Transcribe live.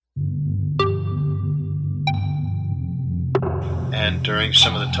And during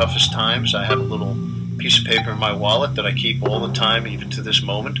some of the toughest times, I have a little piece of paper in my wallet that I keep all the time, even to this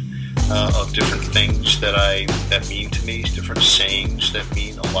moment, of different things that mean to me, different sayings that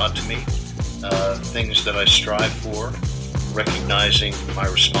mean a lot to me, things that I strive for, recognizing my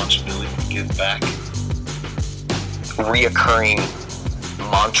responsibility to give back. Reoccurring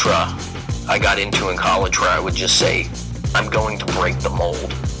mantra I got into in college where I would just say, I'm going to break the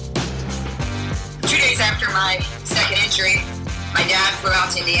mold. 2 days after my second injury, my dad flew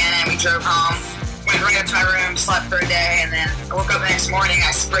out to Indiana and we drove home. Went right up to my room, slept for a day, and then I woke up the next morning,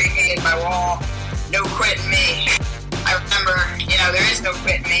 I spray painted my wall, no quitting me. I remember, there is no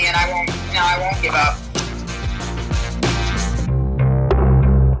quitting me, and I won't give up.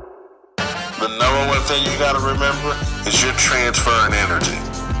 The number one thing you gotta remember is you're transferring energy.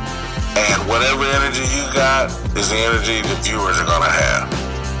 And whatever energy you got is the energy the viewers are gonna have.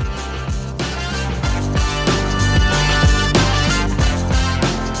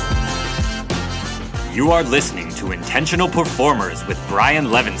 You are listening to Intentional Performers with Brian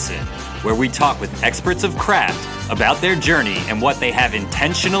Levinson, where we talk with experts of craft about their journey and what they have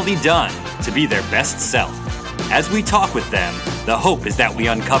intentionally done to be their best self. As we talk with them, the hope is that we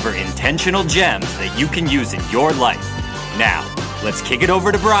uncover intentional gems that you can use in your life. Now, let's kick it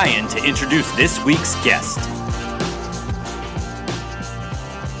over to Brian to introduce this week's guest.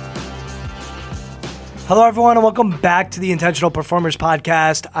 Hello, everyone, and welcome back to the Intentional Performers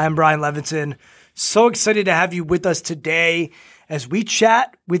Podcast. I'm Brian Levinson. So excited to have you with us today as we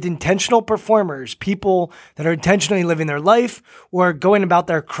chat with intentional performers, people that are intentionally living their life or going about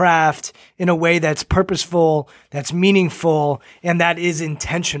their craft in a way that's purposeful, that's meaningful, and that is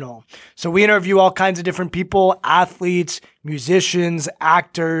intentional. So we interview all kinds of different people, athletes, musicians,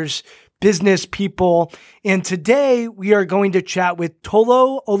 actors, business people. And today we are going to chat with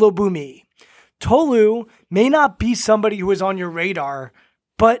Tolu Olubunmi. Tolu may not be somebody who is on your radar,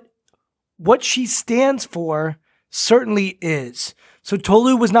 but what she stands for certainly is. So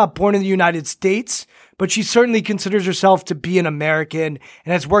Tolu was not born in the United States, but she certainly considers herself to be an American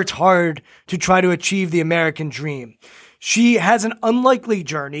and has worked hard to try to achieve the American dream. She has an unlikely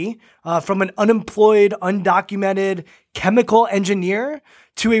journey from an unemployed, undocumented chemical engineer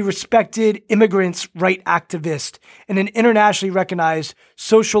to a respected immigrants' right activist and an internationally recognized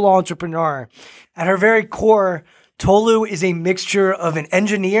social entrepreneur. At her very core, Tolu is a mixture of an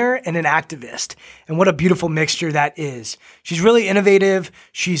engineer and an activist. And what a beautiful mixture that is. She's really innovative,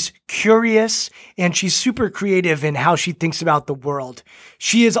 she's curious, and she's super creative in how she thinks about the world.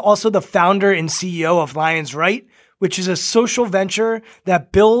 She is also the founder and CEO of Lions Right, which is a social venture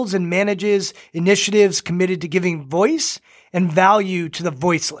that builds and manages initiatives committed to giving voice and value to the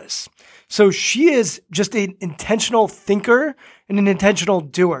voiceless. So she is just an intentional thinker and an intentional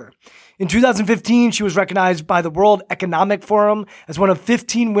doer. In 2015, she was recognized by the World Economic Forum as one of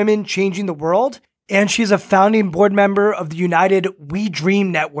 15 women changing the world, and she is a founding board member of the United We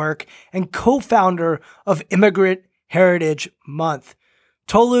Dream Network and co-founder of Immigrant Heritage Month.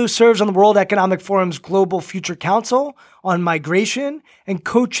 Tolu serves on the World Economic Forum's Global Future Council on Migration and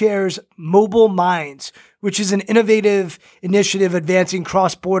co-chairs Mobile Minds, which is an innovative initiative advancing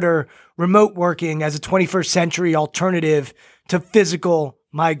cross-border remote working as a 21st century alternative to physical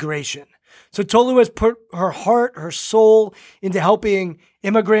migration. So Tolu has put her heart, her soul into helping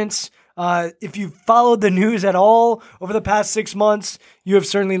immigrants. If you've followed the news at all over the past 6 months, you have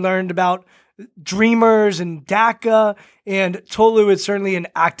certainly learned about Dreamers and DACA, and Tolu is certainly an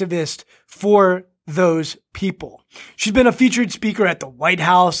activist for those people. She's been a featured speaker at the White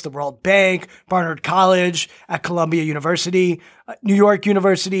House, the World Bank, Barnard College, at Columbia University, New York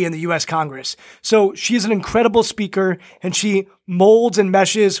University, and the U.S. Congress. So she is an incredible speaker, and she molds and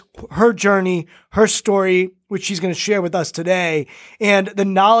meshes her journey, her story, which she's going to share with us today, and the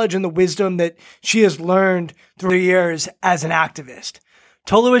knowledge and the wisdom that she has learned through the years as an activist.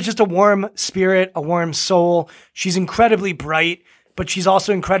 Tolu is just a warm spirit, a warm soul. She's incredibly bright, but she's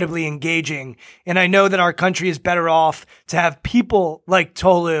also incredibly engaging. And I know that our country is better off to have people like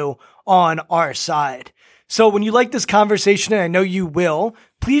Tolu on our side. So when you like this conversation, and I know you will,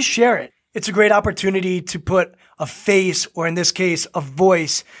 please share it. It's a great opportunity to put a face, or in this case, a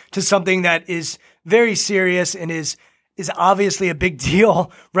voice, to something that is very serious and is obviously a big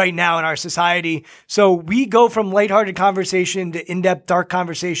deal right now in our society. So we go from lighthearted conversation to in-depth dark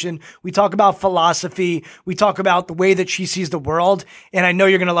conversation. We talk about philosophy. We talk about the way that she sees the world. And I know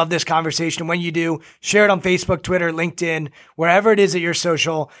you're going to love this conversation. When you do, share it on Facebook, Twitter, LinkedIn, wherever it is that you're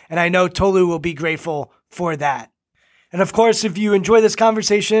social. And I know Tolu will be grateful for that. And of course, if you enjoy this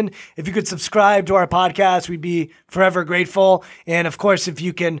conversation, if you could subscribe to our podcast, we'd be forever grateful. And of course, if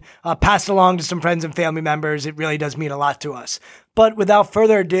you can pass it along to some friends and family members, it really does mean a lot to us. But without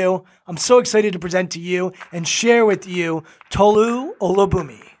further ado, I'm so excited to present to you and share with you Tolu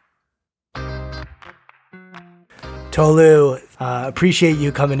Olubunmi. Tolu, appreciate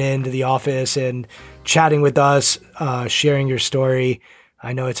you coming into the office and chatting with us, sharing your story.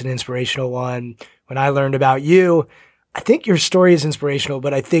 I know it's an inspirational one. When I learned about you, I think your story is inspirational,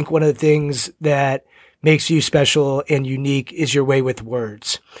 but I think one of the things that makes you special and unique is your way with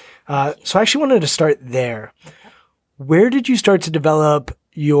words. So I actually wanted to start there. Where did you start to develop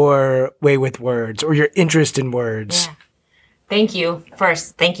your way with words or your interest in words? Yeah. Thank you.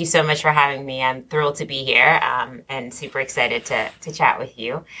 First, thank you so much for having me. I'm thrilled to be here and super excited to chat with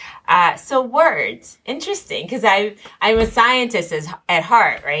you. So words, interesting, because I'm a scientist at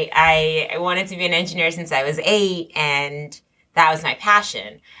heart, right? I wanted to be an engineer since I was 8, and that was my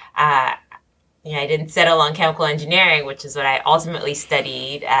passion. I didn't settle on chemical engineering, which is what I ultimately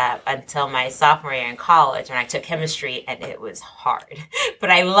studied until my sophomore year in college, when I took chemistry, and it was hard. But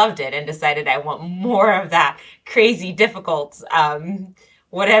I loved it and decided I want more of that crazy, difficult,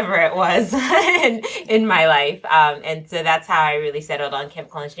 whatever it was in my life. And so that's how I really settled on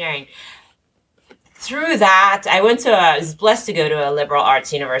chemical engineering. Through that, I was blessed to go to a liberal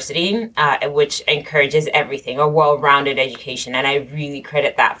arts university, which encourages everything, a well-rounded education. And I really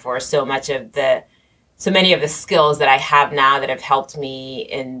credit that for so many of the skills that I have now that have helped me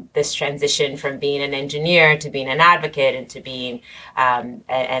in this transition from being an engineer to being an advocate and to being an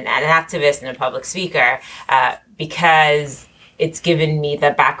activist and a public speaker, because it's given me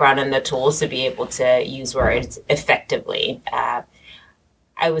the background and the tools to be able to use words effectively.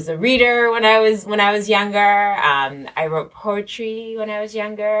 I was a reader when I was younger. I wrote poetry when I was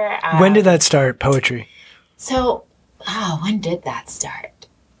younger. When did that start, poetry? When did that start?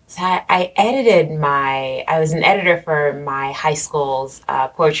 So I was an editor for my high school's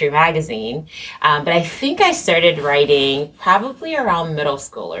poetry magazine, but I think I started writing probably around middle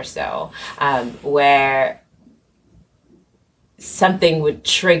school or so, where something would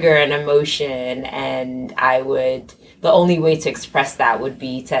trigger an emotion, and the only way to express that would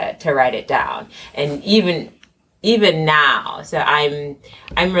be to write it down. And even now, so I'm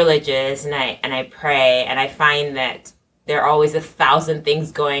religious and I pray, and I find that there are always 1,000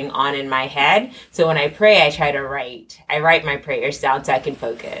 things going on in my head. So when I pray, I write my prayers down so I can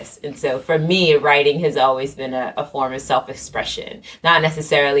focus. And so for me, writing has always been a form of self-expression, not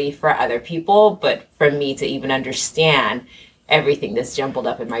necessarily for other people, but for me to even understand everything that's jumbled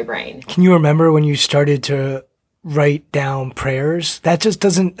up in my brain. Can you remember when you started to write down prayers? That's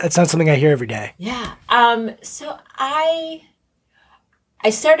not something I hear every day. Yeah. So I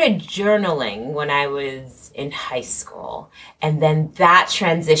started journaling when I was in high school, and then that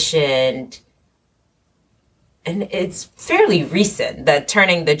transitioned, and it's fairly recent,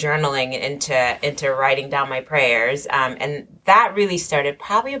 turning the journaling into writing down my prayers. And that really started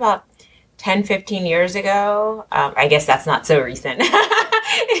probably about 10, 15 years ago. I guess that's not so recent.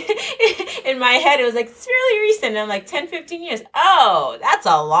 In my head, it was like, it's really recent. And I'm like, 10, 15 years. Oh, that's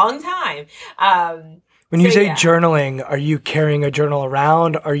a long time. When you say journaling, are you carrying a journal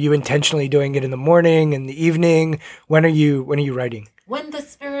around? Are you intentionally doing it in the morning, in the evening? When are you writing? When the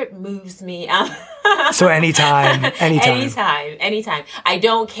spirit moves me. So anytime. Anytime. I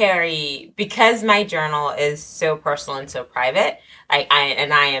don't carry, because my journal is so personal and so private, I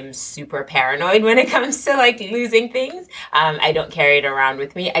am super paranoid when it comes to like losing things. I don't carry it around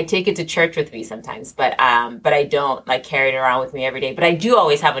with me. I take it to church with me sometimes, but I don't like carry it around with me every day. But I do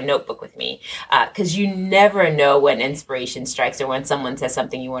always have a notebook with me, because you never know when inspiration strikes or when someone says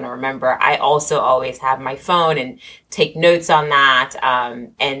something you want to remember. I also always have my phone and take notes on that.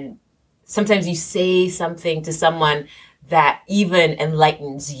 And sometimes you say something to someone that even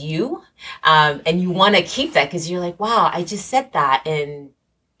enlightens you. And you want to keep that because you're like, wow, I just said that. And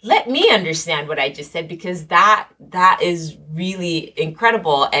let me understand what I just said, because that is really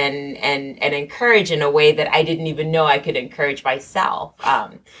incredible and encourage in a way that I didn't even know I could encourage myself.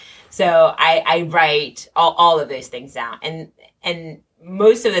 So I write all of those things down. And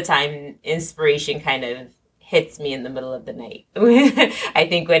most of the time, inspiration kind of hits me in the middle of the night. I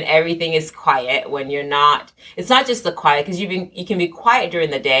think when everything is quiet, when you're not, it's not just the quiet, because you can be quiet during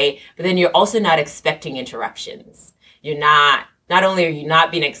the day, but then you're also not expecting interruptions. You're not not only are you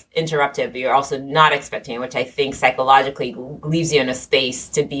not being interrupted, but you're also not expecting it, which I think psychologically leaves you in a space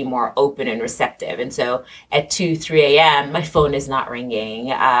to be more open and receptive. And so at 2, 3 a.m., my phone is not ringing.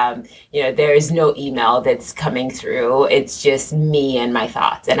 There is no email that's coming through. It's just me and my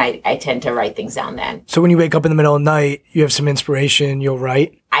thoughts. And I tend to write things down then. So when you wake up in the middle of the night, you have some inspiration, you'll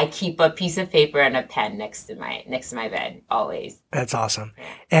write? I keep a piece of paper and a pen next to my bed, always. That's awesome.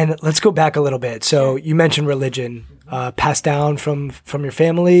 And let's go back a little bit. So you mentioned religion, passed down from your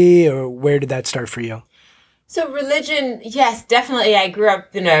family, or where did that start for you? So religion, yes, definitely. I grew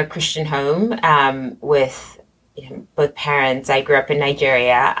up in a Christian home with both parents. I grew up in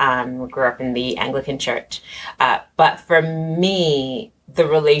Nigeria. Grew up in the Anglican Church. But for me, the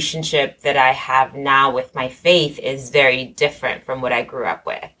relationship that I have now with my faith is very different from what I grew up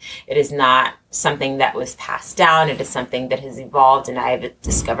with. It is not something that was passed down. It is something that has evolved and I have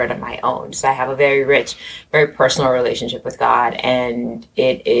discovered on my own. So I have a very rich, very personal relationship with God, and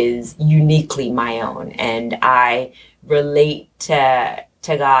it is uniquely my own. And I relate to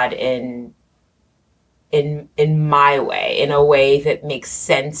God in my way, in a way that makes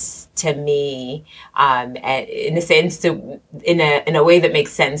sense to me, and in a way that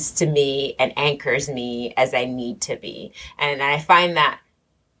makes sense to me and anchors me as I need to be. And I find that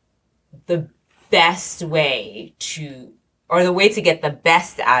the best way the way to get the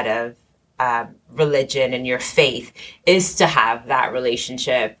best out of religion and your faith is to have that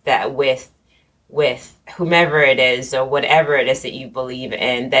relationship that with whomever it is or whatever it is that you believe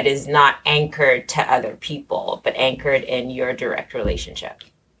in, that is not anchored to other people, but anchored in your direct relationship.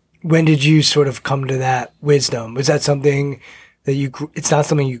 When did you sort of come to that wisdom? Was that something that it's not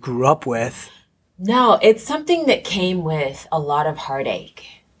something you grew up with? No, it's something that came with a lot of heartache.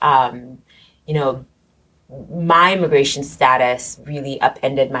 My immigration status really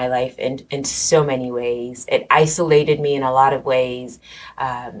upended my life in so many ways. It isolated me in a lot of ways.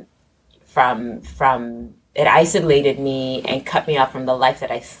 It isolated me and cut me off from the life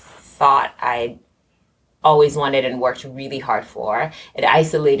that I thought I always wanted and worked really hard for. It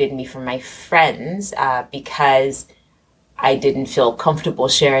isolated me from my friends because I didn't feel comfortable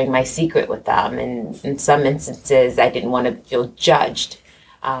sharing my secret with them. And in some instances, I didn't want to feel judged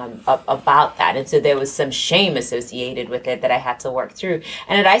about that. And so there was some shame associated with it that I had to work through.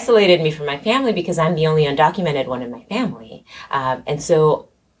 And it isolated me from my family because I'm the only undocumented one in my family. And so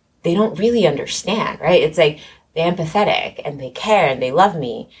they don't really understand, right? It's like they're empathetic and they care and they love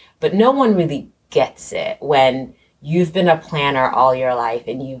me, but no one really gets it when you've been a planner all your life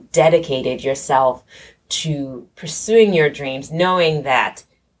and you've dedicated yourself to pursuing your dreams, knowing that,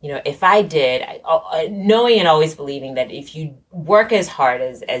 if I did, knowing and always believing that if you work as hard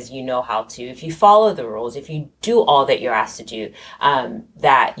as you know how to, if you follow the rules, if you do all that you're asked to do,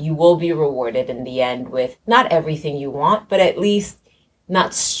 that you will be rewarded in the end with not everything you want, but at least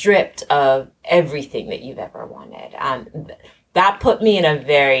not stripped of everything that you've ever wanted. That put me in a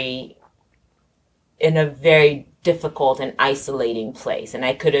very difficult and isolating place. And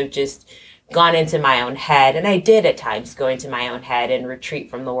I could have just gone into my own head. And I did at times go into my own head and retreat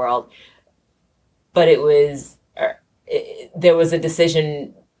from the world. But there was a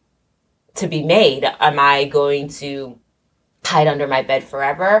decision to be made. Am I going to hide under my bed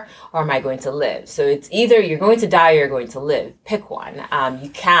forever, or am I going to live? So it's either you're going to die or you're going to live. Pick one.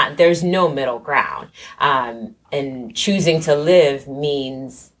 There's no middle ground. And choosing to live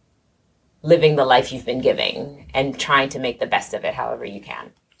means living the life you've been giving and trying to make the best of it however you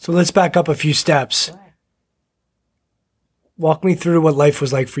can. So let's back up a few steps. Sure. Walk me through what life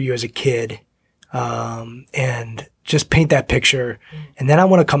was like for you as a kid, and just paint that picture. And then I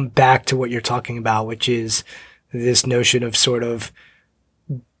want to come back to what you're talking about, which is this notion of sort of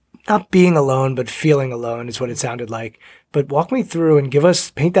not being alone, but feeling alone is what it sounded like. But walk me through and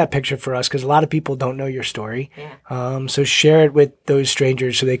paint that picture for us, because a lot of people don't know your story. Yeah. So share it with those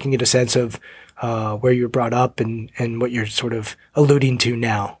strangers so they can get a sense of where you were brought up and what you're sort of alluding to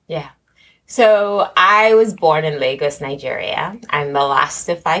now. Yeah. So I was born in Lagos, Nigeria. I'm the last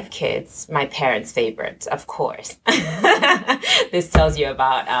of 5 kids, my parents' favorites, of course. This tells you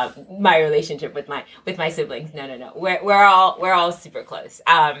about my relationship with my siblings. No. We're all super close.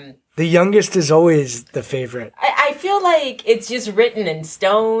 The youngest is always the favorite. I feel like it's just written in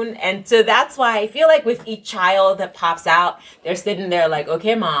stone. And so that's why I feel like with each child that pops out, they're sitting there like,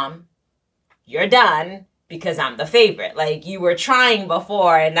 okay, Mom, you're done. Because I'm the favorite. Like, you were trying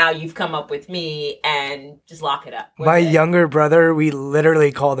before and now you've come up with me, and just lock it up. My younger brother, we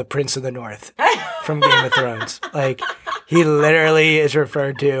literally call the Prince of the North from Game of Thrones. Like, he literally is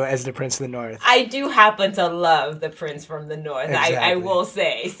referred to as the Prince of the North. I do happen to love the Prince from the North. Exactly. I will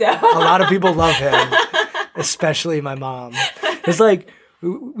say. So a lot of people love him, especially my mom. It's like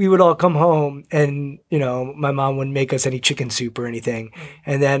we would all come home and, my mom wouldn't make us any chicken soup or anything.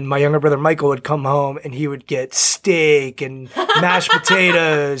 And then my younger brother Michael would come home and he would get steak and mashed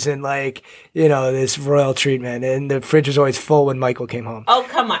potatoes and this royal treatment. And the fridge was always full when Michael came home. Oh,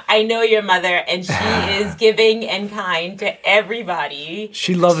 come on. I know your mother, and she is giving and kind to everybody.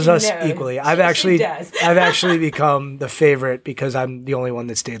 She loves us equally. I've actually become the favorite because I'm the only one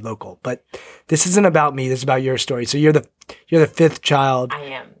that stayed local. But this isn't about me. This is about your story. So you're the fifth child. I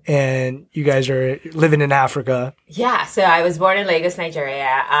am. And you guys are living in Africa. Yeah. So I was born in Lagos,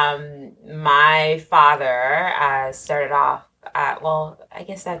 Nigeria. My father started off, I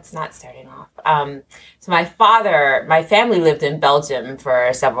guess that's not starting off. So my family lived in Belgium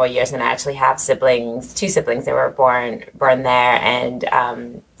for several years, and I actually have two siblings that were born there,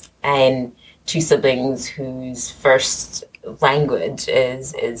 and two siblings whose first language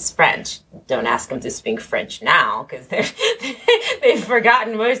is French. Don't ask them to speak French now because they've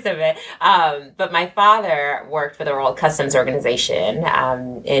forgotten most of it. But my father worked for the World Customs Organization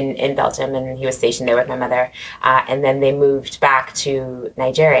in Belgium, and he was stationed there with my mother. And then they moved back to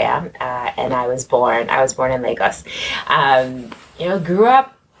Nigeria, and I was born in Lagos. Grew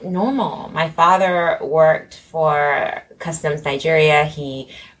up normal. My father worked for Customs Nigeria. He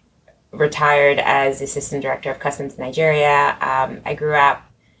retired as assistant director of Customs Nigeria. I grew up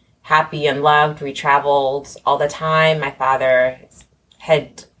happy and loved. We traveled all the time. My father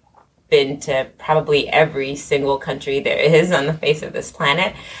had been to probably every single country there is on the face of this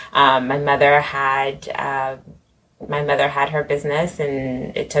planet. My mother had her business,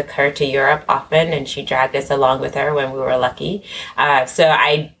 and it took her to Europe often, and she dragged us along with her when we were lucky. So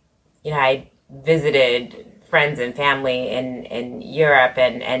I visited friends and family in Europe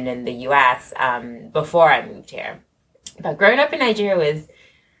and in the US before I moved here. But growing up in Nigeria was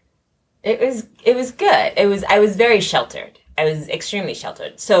good. I was very sheltered. I was extremely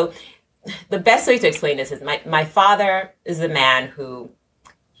sheltered. So the best way to explain this is my father is the man who,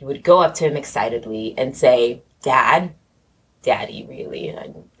 you would go up to him excitedly and say, Daddy, really.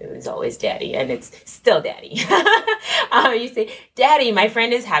 And it was always Daddy, and it's still Daddy. You say, Daddy, my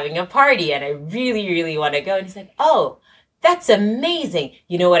friend is having a party, and I really, really want to go. And he's like, oh, that's amazing.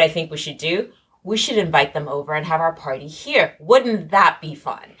 You know what I think we should do? We should invite them over and have our party here. Wouldn't that be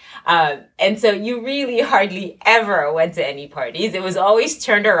fun? And so you really hardly ever went to any parties. It was always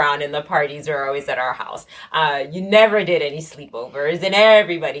turned around, and the parties were always at our house. You never did any sleepovers, and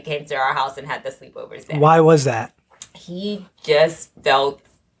everybody came to our house and had the sleepovers there. Why was that? He just felt,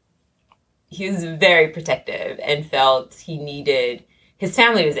 he was very protective and felt his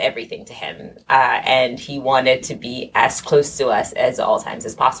family was everything to him. And he wanted to be as close to us as all times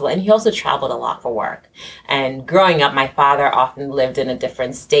as possible. And he also traveled a lot for work. And growing up, my father often lived in a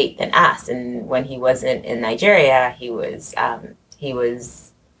different state than us. And when he wasn't in Nigeria, he was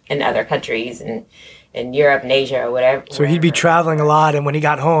in other countries and in Europe and Asia or whatever. So he'd be traveling a lot, and when he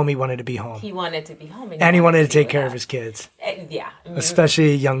got home, he wanted to be home. He wanted to be home. And he wanted to take care of his kids. Yeah.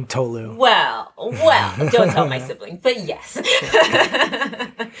 Especially young Tolu. Well, don't tell my siblings, but yes.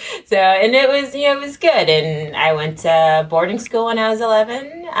 So, and it was good. And I went to boarding school when I was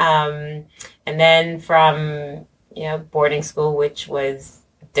 11. And then from, boarding school, which was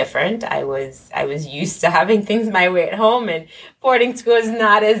different. I was used to having things my way at home, and boarding school is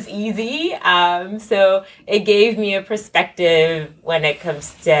not as easy. So it gave me a perspective when it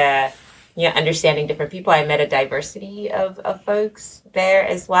comes to, understanding different people. I met a diversity of folks there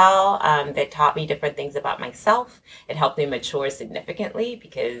as well that taught me different things about myself. It helped me mature significantly,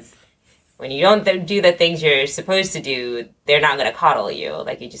 because when you don't do the things you're supposed to do, they're not going to coddle you.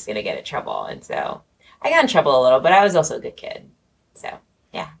 Like, you're just going to get in trouble. And so I got in trouble a little, but I was also a good kid. So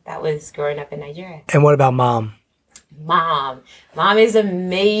yeah, that was growing up in Nigeria. And what about Mom? Mom is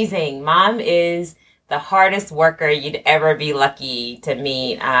amazing. Mom is the hardest worker you'd ever be lucky to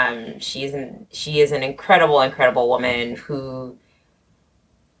meet. She is an incredible, incredible woman who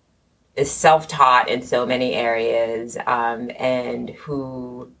is self-taught in so many areas, and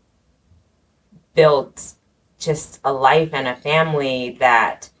who built just a life and a family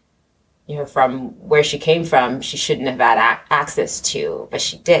that, from where she came from, she shouldn't have had access to, but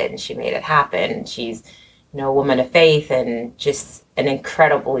she did, and she made it happen. She's, a woman of faith and just an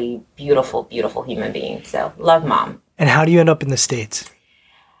incredibly beautiful, beautiful human being. So love Mom. And how do you end up in the States?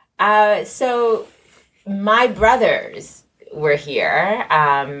 So my brothers were here.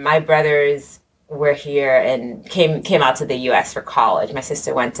 My brothers were here and came out to the U.S. for college. My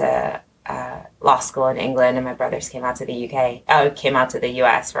sister went to law school in England, and my brothers came out to the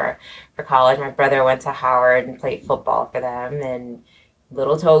U.S. for college. My brother went to Howard and played football for them, and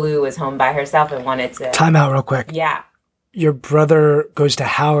little Tolu was home by herself and wanted to... Time out real quick. Yeah. your brother goes to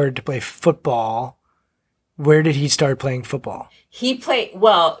Howard to play football. Where did he start playing football? He played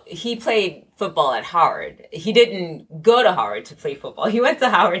football at Howard. He didn't go to Howard to play football. He went to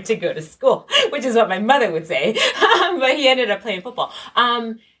Howard to go to school, which is what my mother would say. But he ended up playing football.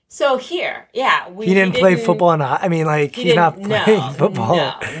 So here, yeah. He didn't play football he's not playing football.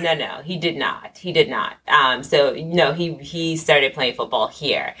 No, he did not. He started playing football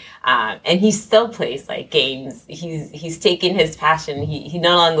here. And he still plays like games. He's taken his passion. He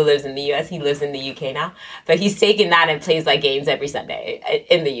no longer lives in the US, he lives in the UK now. But he's taken that and plays like games every Sunday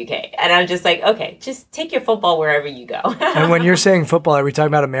in the UK. And I'm just like, okay, just take your football wherever you go. And when you're saying football, are we talking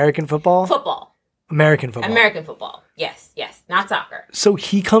about American football? Football. American football. American football. Yes, not soccer. So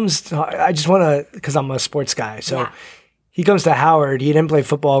he comes, I just want to, because I'm a sports guy. So Yeah. he comes to Howard. He didn't play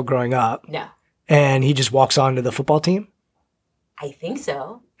football growing up. No. And he just walks on to the football team? I think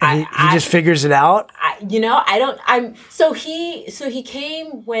so. And he just figures it out? So he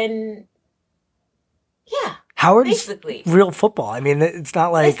came when, yeah. Howard's basically real football. I mean, it's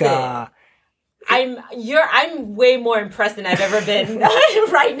not like... Listen, I'm way more impressed than I've ever been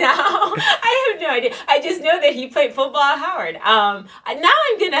right now. I have no idea. I just know that he played football at Howard. Now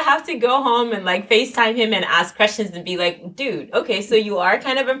I'm going to have to go home and like FaceTime him and ask questions and be like, dude, okay, so you are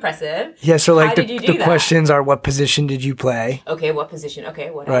kind of impressive. Yeah, so like the questions are, what position did you play? Okay, what position? Okay,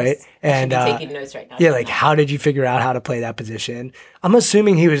 what right. else? And I should be taking notes right now. Yeah, like how did you figure out how to play that position? I'm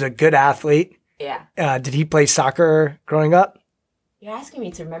assuming he was a good athlete. Yeah. Did he play soccer growing up? You're asking me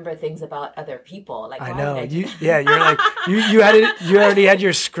to remember things about other people. Like, I know. You're like you had it. You already had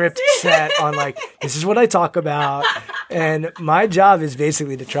your script set on like, this is what I talk about, and my job is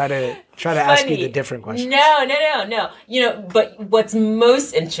basically to try to ask you the different questions. No. But what's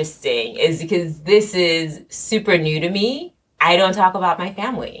most interesting is because this is super new to me. I don't talk about my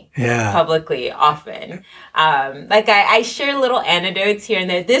family publicly often. I share little anecdotes here and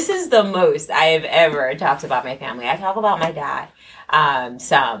there. This is the most I have ever talked about my family. I talk about my dad.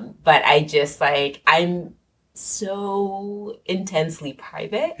 Some, but I just I'm so intensely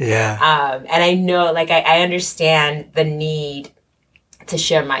private. Yeah. And I know, I understand the need to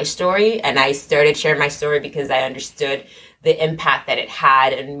share my story. And I started sharing my story because I understood the impact that it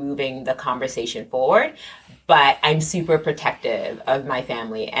had in moving the conversation forward. But I'm super protective of my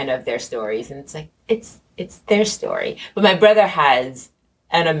family and of their stories. And it's their story. But my brother has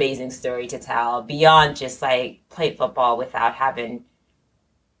an amazing story to tell beyond just played football without having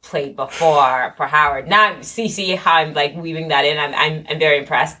played before for Howard. Now see how I'm weaving that in. I'm very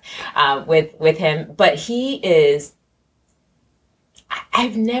impressed with him. But he is.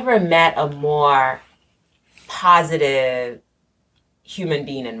 I've never met a more positive human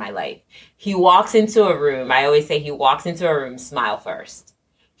being in my life. He walks into a room. I always say he walks into a room, smile first.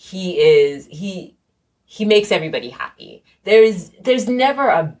 He makes everybody happy. There's never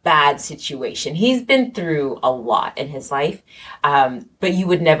a bad situation. He's been through a lot in his life, but you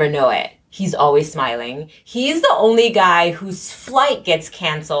would never know it. He's always smiling. He's the only guy whose flight gets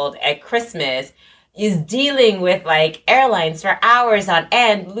canceled at Christmas, is dealing with airlines for hours on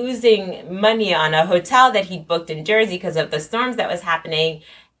end, losing money on a hotel that he'd booked in Jersey because of the storms that was happening.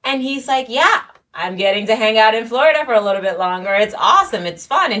 And he's like, yeah, I'm getting to hang out in Florida for a little bit longer. It's awesome. It's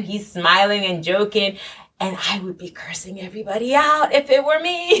fun. And he's smiling and joking. And I would be cursing everybody out if it were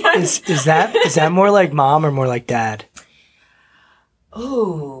me. Is that more like mom or more like dad?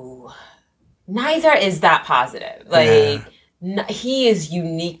 Oh, neither is that positive. He is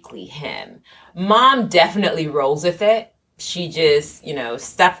uniquely him. Mom definitely rolls with it. She just,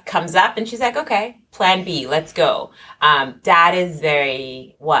 stuff comes up and she's like, okay, plan B, let's go. Dad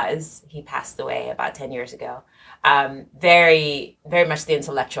he passed away about 10 years ago. Very, very much the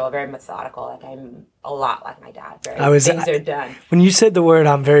intellectual, very methodical. I'm a lot like my dad. Things are done. When you said the word,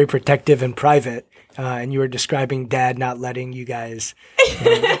 I'm very protective and private, and you were describing dad not letting you guys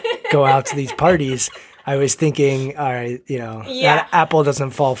go out to these parties, I was thinking, all right, that apple doesn't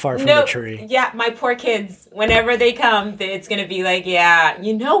fall far from the tree. Yeah, my poor kids, whenever they come, it's going to be like, yeah,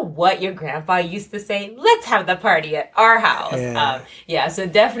 you know what your grandpa used to say? Let's have the party at our house. Yeah, so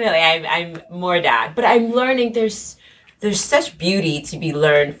definitely I'm more dad. But I'm learning there's such beauty to be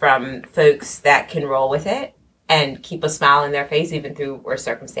learned from folks that can roll with it and keep a smile on their face even through worse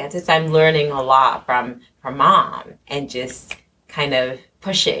circumstances. I'm learning a lot from mom and just kind of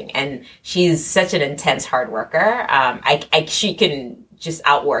pushing, and she's such an intense hard worker. She can just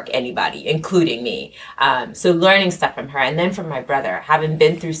outwork anybody, including me. So learning stuff from her, and then from my brother, having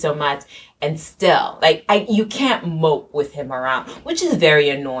been through so much, and still you can't mope with him around, which is very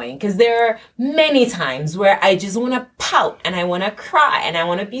annoying because there are many times where I just want to pout and I want to cry and I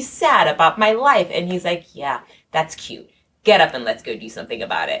want to be sad about my life, and he's like, yeah, that's cute. get up and let's go do something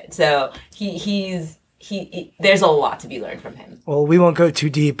about it. So he there's a lot to be learned from him. Well, we won't go too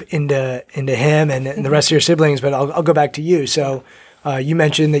deep into him and the rest of your siblings, but I'll go back to you. So you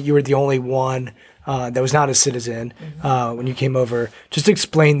mentioned that you were the only one that was not a citizen when you came over. Just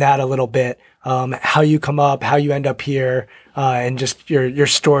explain that a little bit, how you come up, how you end up here, and just your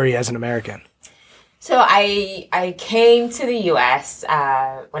story as an American. So I came to the U.S.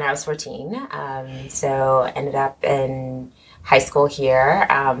 When I was 14. So ended up in high school here,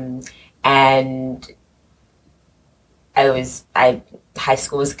 and high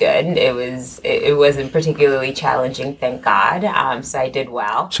school was good. It wasn't particularly challenging, thank God. So I did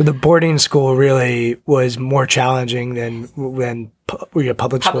well. So the boarding school really was more challenging than were you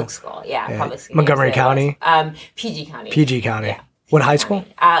public school? Public school, yeah. Public school. Montgomery County? PG County. PG County. Yeah. What high school?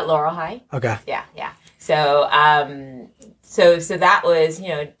 Laurel High. Okay. Yeah. So so that was,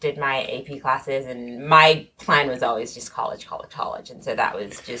 did my AP classes, and my plan was always just college. And so that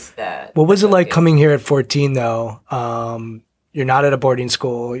was just What was it like coming here at 14 though? You're not at a boarding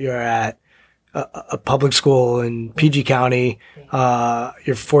school. You're at a public school in PG County.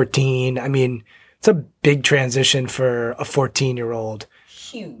 You're 14. I mean, it's a big transition for a 14-year-old.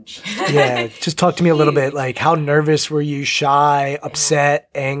 Huge. Yeah. Just talk to me a little bit. Like, how nervous were you? Shy, upset,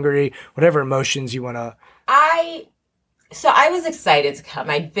 angry, whatever emotions you want to. So I was excited to come.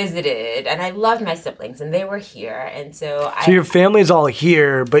 I visited, and I loved my siblings, and they were here. And so your family's all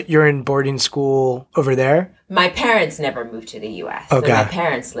here, but you're in boarding school over there? My parents never moved to the U.S. Okay. So my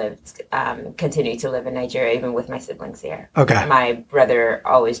parents continued to live in Nigeria, even with my siblings here. Okay. My brother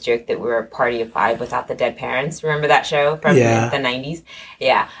always joked that we were a party of five without the dead parents. Remember that show from the 90s?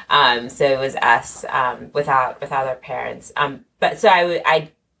 Yeah. So it was us without our parents. But so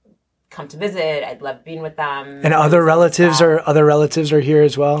I'd come to visit. I'd love being with them. And other relatives are here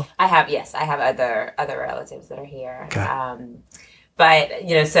as well? I have other relatives that are here. Okay. But,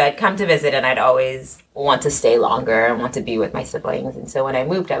 so I'd come to visit, and I'd always want to stay longer and want to be with my siblings. And so when I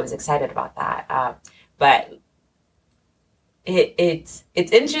moved, I was excited about that. But it's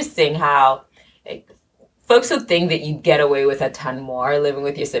interesting how folks would think that you'd get away with a ton more living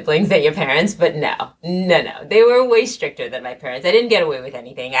with your siblings than your parents, but no. They were way stricter than my parents. I didn't get away with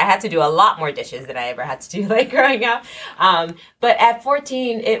anything. I had to do a lot more dishes than I ever had to do growing up. But at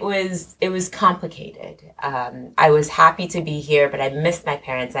 14, it was complicated. I was happy to be here, but I missed my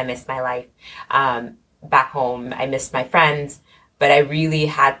parents. I missed my life back home. I missed my friends, but I really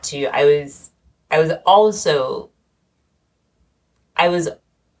had to. I was also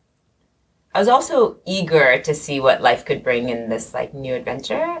eager to see what life could bring in this new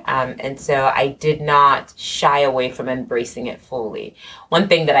adventure. And so I did not shy away from embracing it fully. One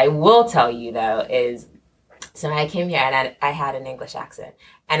thing that I will tell you though is, so when I came here and I had an English accent,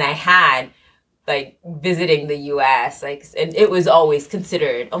 and I had visiting the US, and it was always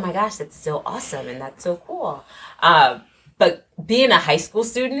considered, oh my gosh, that's so awesome and that's so cool. But being a high school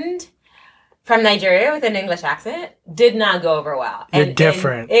student from Nigeria with an English accent did not go over well. You're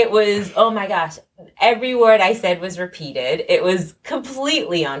different. And it was, oh my gosh, every word I said was repeated. It was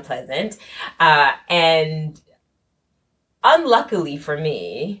completely unpleasant. And unluckily for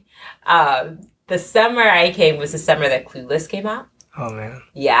me, the summer I came was the summer that Clueless came out. Oh, man.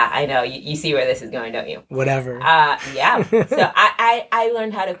 Yeah, I know. You see where this is going, don't you? Whatever. Yeah. So I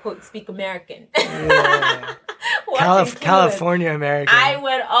learned how to, quote, speak American. Yeah. California American. I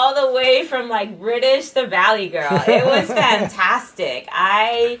went all the way from British to Valley Girl. It was fantastic.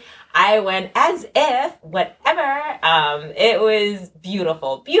 I went as if, whatever. It was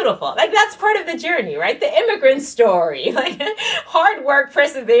beautiful. That's part of the journey, right? The immigrant story, hard work,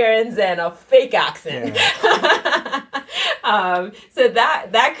 perseverance, and a fake accent. Yeah. So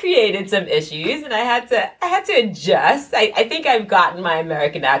that created some issues, and I had to adjust. I think I've gotten my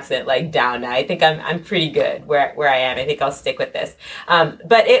American accent down now. I think I'm pretty good where I am. I think I'll stick with this.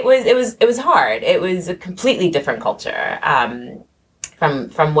 But it was hard. It was a completely different culture.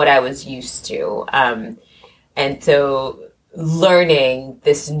 From what I was used to. And so learning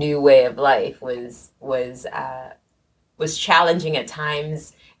this new way of life was challenging at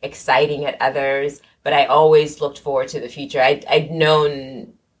times, exciting at others, but I always looked forward to the future. I'd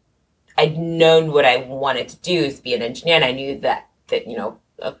known what I wanted to do is be an engineer, and I knew that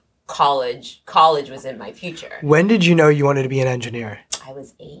college was in my future. When did you know you wanted to be an engineer? I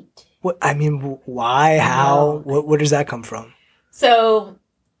was 8. Why? How? Where does that come from? So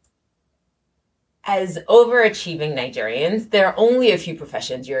as overachieving Nigerians, there are only a few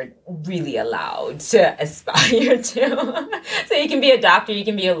professions you're really allowed to aspire to. So you can be a doctor, you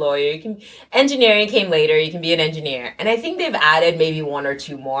can be a lawyer, engineering came later, you can be an engineer. And I think they've added maybe one or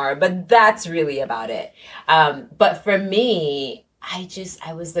two more, but that's really about it. But for me, I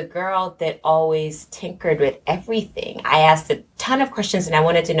was the girl that always tinkered with everything. I asked a ton of questions and I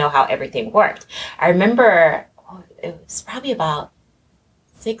wanted to know how everything worked. I remember it was probably about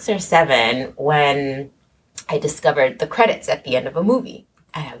 6 or 7 when I discovered the credits at the end of a movie.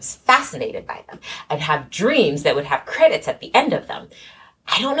 And I was fascinated by them. I'd have dreams that would have credits at the end of them.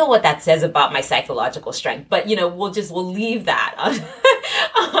 I don't know what that says about my psychological strength, but we'll leave that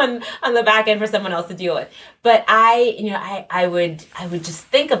on the back end for someone else to deal with. But I would just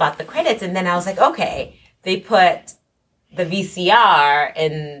think about the credits, and then I was like, okay, they put the VCR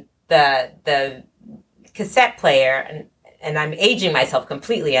in the cassette player, and I'm aging myself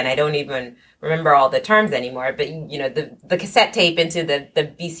completely, and I don't even remember all the terms anymore, but the cassette tape into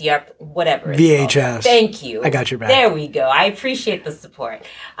the VCR, whatever. VHS. Thank you. I got your back. There we go. I appreciate the support.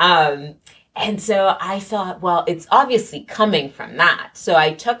 And so I thought, well, it's obviously coming from that. So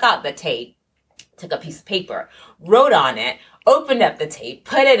I took out the tape, took a piece of paper, wrote on it, opened up the tape,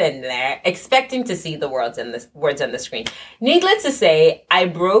 put it in there, expecting to see the words on the screen. Needless to say, I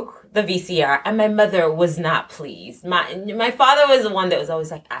broke the VCR, and my mother was not pleased. My father was the one that was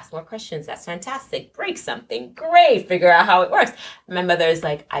always like, ask more questions. That's fantastic. Break something. Great. Figure out how it works. My mother is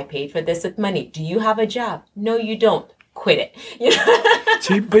like, I paid for this with money. Do you have a job? No, you don't. Quit it.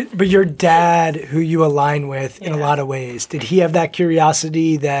 So but your dad, who you align with in a lot of ways, did he have that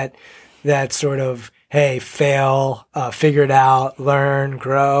curiosity that sort of, hey, fail, figure it out, learn,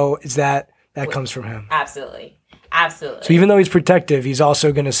 grow? Is that comes from him? Absolutely. Absolutely. So even though he's protective, he's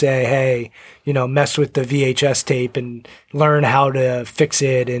also going to say, hey, mess with the VHS tape and learn how to fix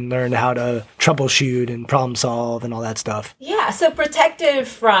it and learn how to troubleshoot and problem solve and all that stuff. Yeah. So protective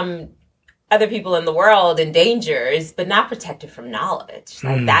from other people in the world and dangers, but not protective from knowledge.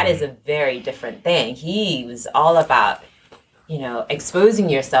 Like that is a very different thing. He was all about, exposing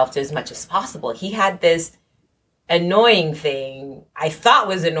yourself to as much as possible. He had this annoying thing I thought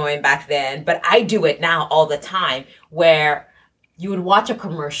was annoying back then, but I do it now all the time, where you would watch a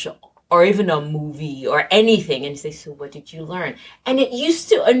commercial or even a movie or anything and say, so what did you learn? And it used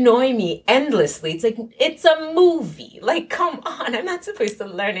to annoy me endlessly. It's like, it's a movie. Like, come on, I'm not supposed to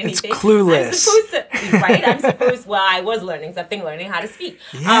learn anything. It's Clueless. I was learning something, learning how to speak.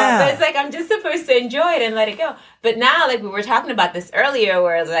 Yeah. But it's like, I'm just supposed to enjoy it and let it go. But now, like we were talking about this earlier,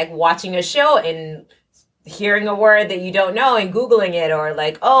 where it's like watching a show and hearing a word that you don't know and Googling it, or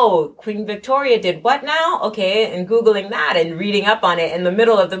like, oh, Queen Victoria did what now? Okay. And Googling that and reading up on it in the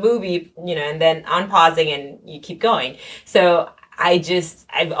middle of the movie, and then unpausing and you keep going. So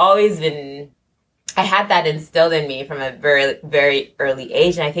I've always been, I had that instilled in me from a very, very early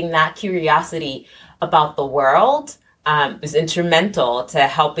age. And I think that curiosity about the world was instrumental to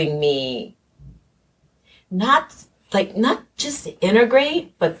helping me not just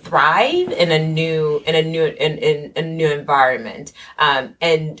integrate, but thrive in a new environment.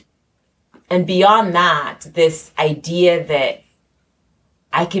 And beyond that, this idea that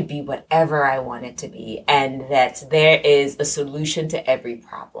I could be whatever I wanted to be, and that there is a solution to every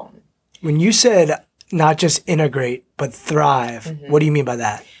problem. When you said not just integrate, but thrive, what do you mean by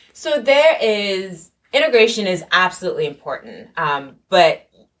that? So integration is absolutely important.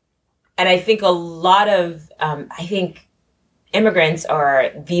 And I think a lot of, immigrants are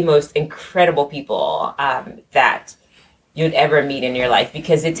the most incredible people that you'd ever meet in your life,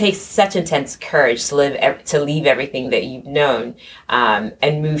 because it takes such intense courage to leave everything that you've known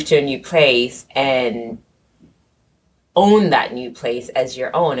and move to a new place and own that new place as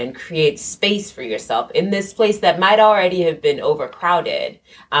your own and create space for yourself in this place that might already have been overcrowded.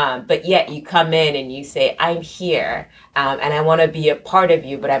 But yet you come in and you say, I'm here and I want to be a part of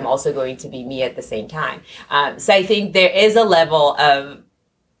you, but I'm also going to be me at the same time. So I think there is a level of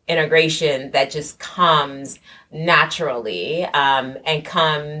integration that just comes naturally and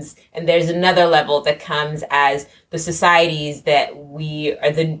there's another level that comes as the societies that we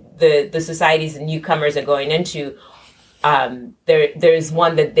are the societies and newcomers are going into. There's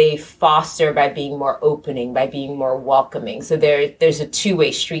one that they foster by being more opening, by being more welcoming. So there's a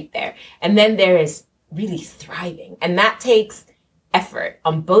two-way street there. And then there is really thriving. And that takes effort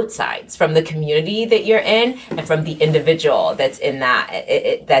on both sides, from the community that you're in and from the individual that's in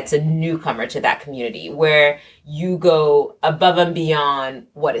that, that's a newcomer to that community, where you go above and beyond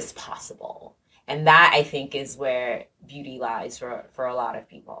what is possible. And that, I think, is where beauty lies for a lot of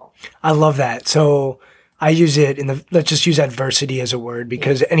people. I love that. So I use it let's just use adversity as a word,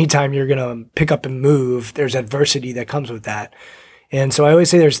 because anytime you're going to pick up and move, there's adversity that comes with that. And so I always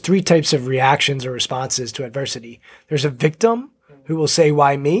say there's 3 types of reactions or responses to adversity. There's a victim who will say,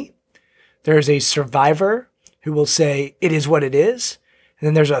 why me? There's a survivor who will say, it is what it is. And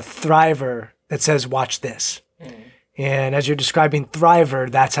then there's a thriver that says, watch this. And as you're describing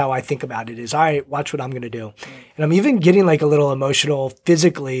thriver, that's how I think about it is, all right, watch what I'm going to do. And I'm even getting like a little emotional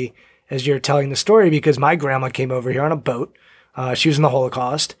physically as you're telling the story, because my grandma came over here on a boat. She was in the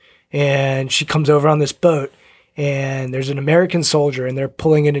Holocaust, and she comes over on this boat, and there's an American soldier, and they're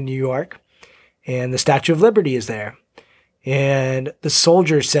pulling into New York, and the Statue of Liberty is there. And the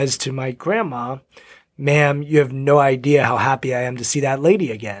soldier says to my grandma, ma'am, you have no idea how happy I am to see that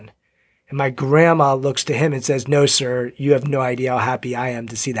lady again. And my grandma looks to him and says, no, sir, you have no idea how happy I am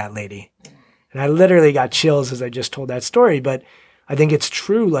to see that lady. And I literally got chills as I just told that story, but I think it's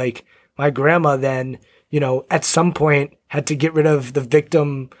true. Like, my grandma then, at some point had to get rid of the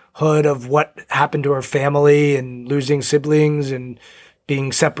victimhood of what happened to her family and losing siblings and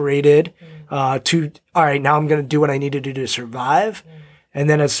being separated to, all right, now I'm going to do what I need to do to survive. And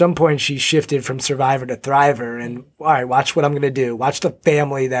then at some point she shifted from survivor to thriver, and all right, watch what I'm going to do. Watch the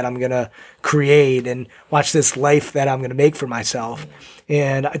family that I'm going to create, and watch this life that I'm going to make for myself.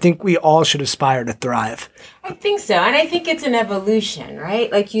 And I think we all should aspire to thrive. I think so. And I think it's an evolution,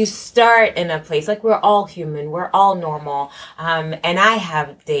 right? Like, you start in a place, like, we're all human, we're all normal. And I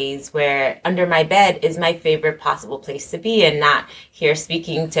have days where under my bed is my favorite possible place to be, and not here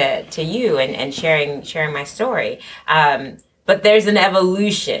speaking to you and sharing my story. But there's an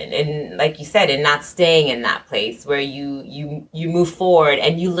evolution, and like you said, in not staying in that place where you move forward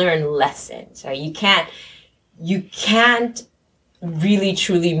and you learn lessons. Right? You can't really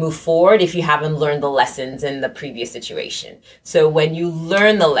truly move forward if you haven't learned the lessons in the previous situation. So when you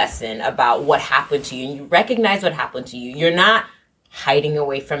learn the lesson about what happened to you, and you recognize what happened to you, you're not hiding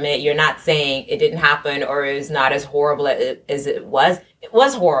away from it. You're not saying it didn't happen, or it was not as horrible as it was. It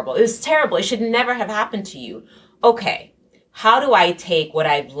was horrible. It was terrible. It should never have happened to you. Okay. How do I take what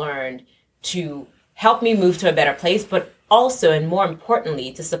I've learned to help me move to a better place, but also, and more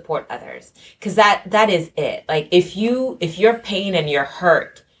importantly, to support others? Because that is it. Like, if your pain and your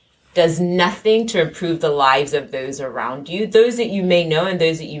hurt does nothing to improve the lives of those around you, those that you may know and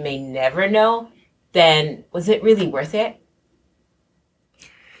those that you may never know, then was it really worth it?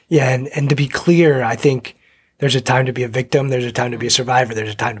 Yeah, and to be clear, I think there's a time to be a victim, there's a time to be a survivor,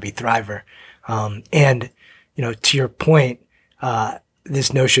 there's a time to be a thriver. And to your point,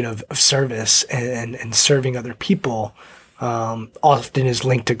 this notion of service and serving other people often is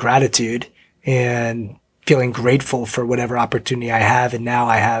linked to gratitude and feeling grateful for whatever opportunity I have. And now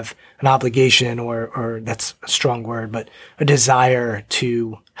I have an obligation, or that's a strong word, but a desire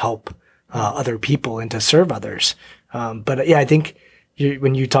to help other people and to serve others. But yeah, I think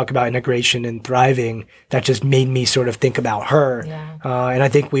when you talk about integration and thriving, that just made me sort of think about her. Yeah. And I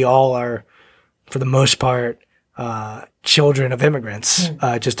think we all are, for the most part, children of immigrants.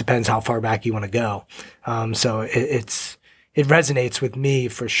 It just depends how far back you want to go. So it resonates with me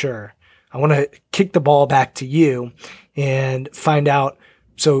for sure. I want to kick the ball back to you and find out.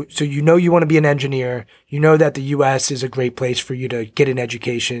 So you want to be an engineer. You know that the U.S. is a great place for you to get an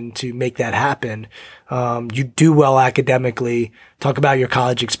education to make that happen. You do well academically. Talk about your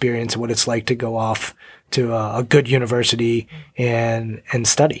college experience and what it's like to go off to a good university and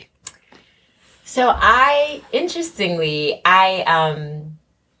study. So I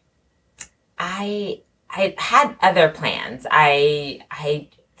had other plans. I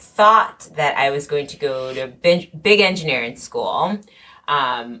thought that I was going to go to big engineering school,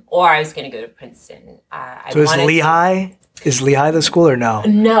 or I was going to go to Princeton. Is Lehigh the school or no?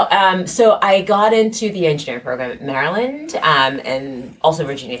 No. So I got into the engineering program at Maryland, and also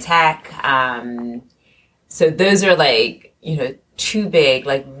Virginia Tech. So those are two big,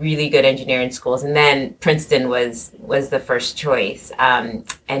 really good engineering schools. And then Princeton was the first choice. And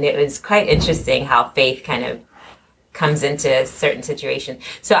it was quite interesting how faith kind of comes into certain situations.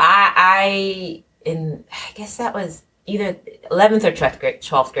 So I guess that was either 11th or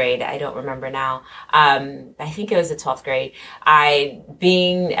 12th grade. I don't remember now. I think it was the 12th grade.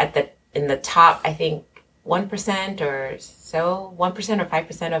 Being in the top, I think 1% or so, 1% or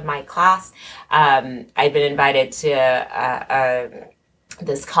 5% of my class, I'd been invited to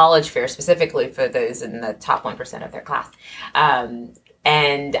this college fair specifically for those in the top 1% of their class.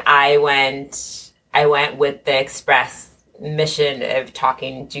 And I went with the express mission of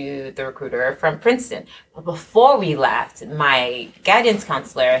talking to the recruiter from Princeton. But before we left, my guidance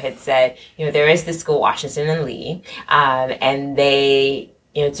counselor had said, there is this school, Washington and Lee, and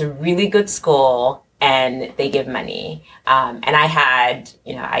it's a really good school, and they give money. And I had,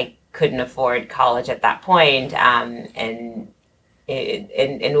 I couldn't afford college at that point. And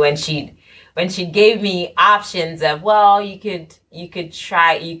when she gave me options of, well, you could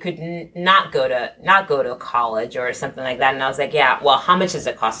not go to college or something like that. And I was like, yeah, well, how much does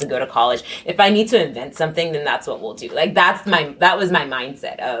it cost to go to college? If I need to invent something, then that's what we'll do. Like, that was my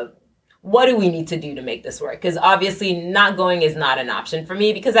mindset of, what do we need to do to make this work? Because obviously not going is not an option for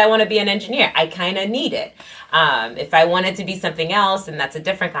me because I want to be an engineer. I kind of need it. If I wanted to be something else, then that's a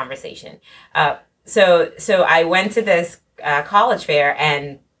different conversation. So I went to this college fair,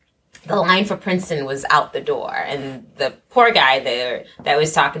 and the line for Princeton was out the door. And the poor guy there that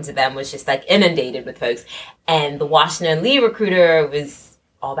was talking to them was just like inundated with folks. And the Washington Lee recruiter was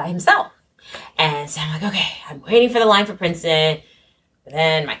all by himself. And so I'm like, okay, I'm waiting for the line for Princeton. But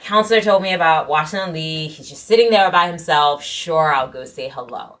then my counselor told me about Washington Lee. He's just sitting there by himself. Sure, I'll go say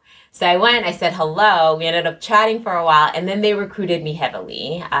hello. So I went, I said hello. We ended up chatting for a while, and then they recruited me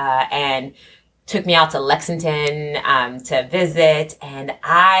heavily and took me out to Lexington to visit, and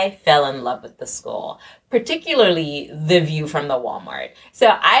I fell in love with the school, particularly the view from the Walmart.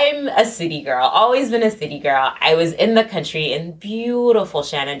 So I'm a city girl, always been a city girl. I was in the country in beautiful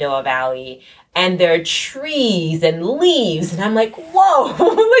Shenandoah Valley, and there are trees and leaves, and I'm like, whoa,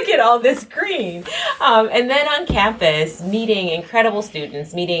 look at all this green. And then on campus, meeting incredible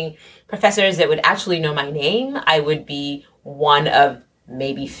students, meeting professors that would actually know my name. I would be one of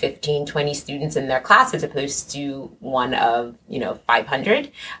maybe 15, 20 students in their class as opposed to one of,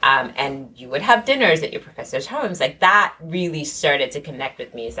 500. And you would have dinners at your professors' homes. Like, that really started to connect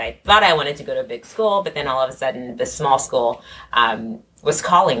with me. So I thought I wanted to go to a big school, but then all of a sudden the small school was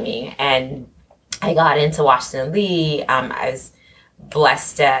calling me, and I got into Washington Lee. I was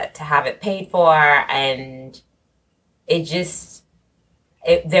blessed to have it paid for, and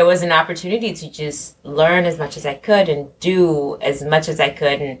there was an opportunity to just learn as much as I could and do as much as I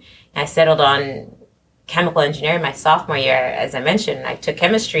could. And I settled on chemical engineering my sophomore year. As I mentioned, I took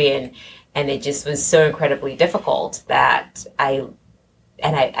chemistry, and it just was so incredibly difficult that I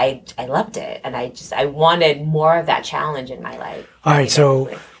loved it. And I wanted more of that challenge in my life. All right.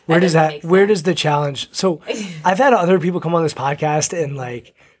 So where does the challenge? So I've had other people come on this podcast and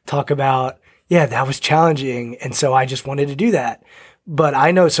like talk about, yeah, that was challenging. And so I just wanted to do that. But I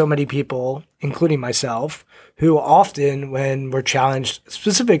know so many people, including myself, who often, when we're challenged,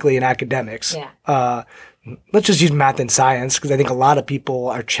 specifically in academics, let's just use math and science, because I think a lot of people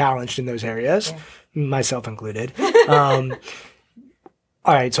are challenged in those areas, myself included. All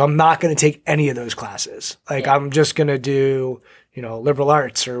right, so I'm not going to take any of those classes. Like, I'm just going to do, liberal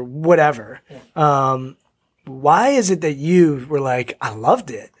arts or whatever. Why is it that you were like, I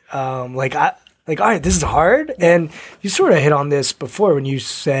loved it? All right, this is hard. And you sort of hit on this before when you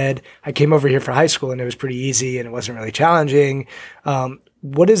said, I came over here for high school and it was pretty easy and it wasn't really challenging.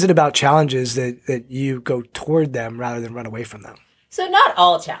 What is it about challenges that you go toward them rather than run away from them? So not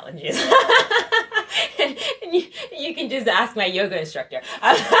all challenges. You can just ask my yoga instructor.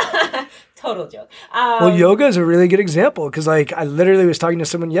 Total joke. Well, yoga is a really good example because I literally was talking to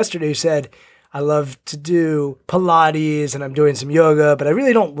someone yesterday who said, I love to do Pilates and I'm doing some yoga, but I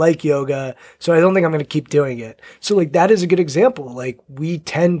really don't like yoga, so I don't think I'm going to keep doing it. So that is a good example. We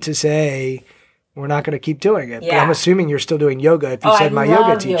tend to say we're not going to keep doing it. Yeah. But I'm assuming you're still doing yoga if you said my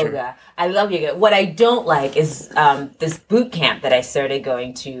yoga teacher. I love yoga. What I don't like is this boot camp that I started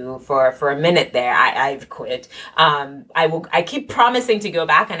going to for a minute there. I've quit. I keep promising to go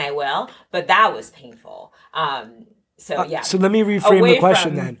back, and I will, but that was painful. So let me reframe the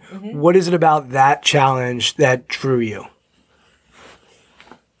question then. Mm-hmm. What is it about that challenge that drew you?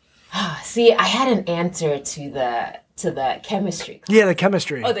 See, I had an answer to the chemistry class. Yeah, the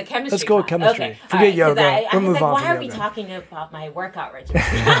chemistry. Oh, the chemistry Let's go with chemistry. Okay. Forget yoga. We'll move on from yoga. Why are we talking about my workout regimen?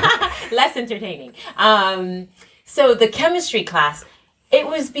 Less entertaining. So the chemistry class, it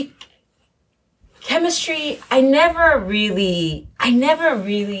was chemistry. I never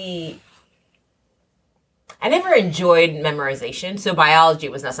enjoyed memorization, so biology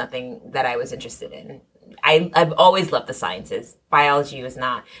was not something that I was interested in. I've always loved the sciences. Biology was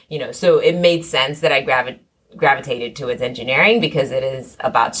not, so it made sense that I gravitated towards engineering because it is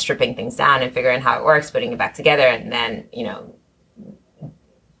about stripping things down and figuring how it works, putting it back together, and then,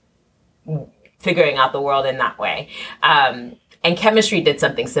 figuring out the world in that way. And chemistry did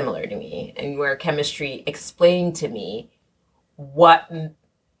something similar to me, and where chemistry explained to me what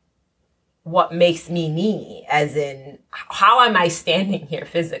makes me, as in, how am I standing here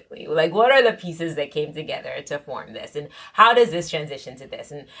physically? What are the pieces that came together to form this? And how does this transition to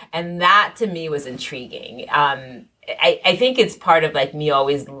this? And that to me was intriguing. I think it's part of me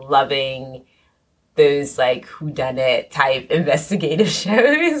always loving those like whodunit type investigative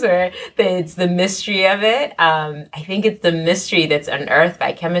shows where it's the mystery of it. I think it's the mystery that's unearthed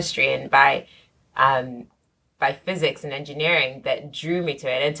by chemistry and by physics and engineering that drew me to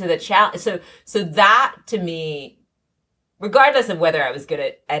it and to the challenge. So that to me, regardless of whether I was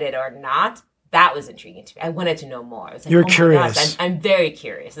good at it or not, that was intriguing to me. I wanted to know more. I was like, You're curious. Gosh, I'm very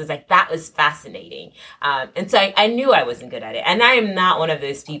curious. It was like, that was fascinating. And so I knew I wasn't good at it. And I am not one of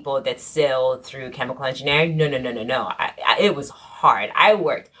those people that sailed through chemical engineering. No. It was hard. I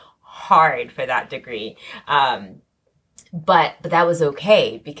worked hard for that degree. But that was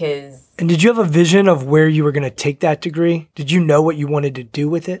okay because... And did you have a vision of where you were going to take that degree? Did you know what you wanted to do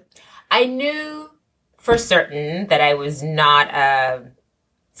with it? I knew for certain that I was not a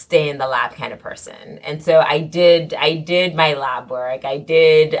stay in the lab kind of person. And so I did my lab work. I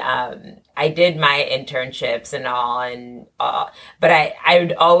did my internships and all. But I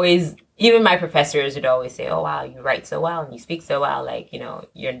would always... Even my professors would always say, "Oh wow, you write so well and you speak so well. Like, you know,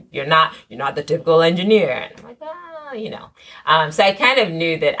 you're not the typical engineer." And I'm like, "Oh, you know." So I kind of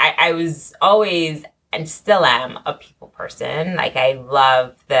knew that I was always and still am a people person. Like I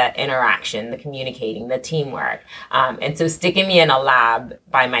love the interaction, the communicating, the teamwork. And so sticking me in a lab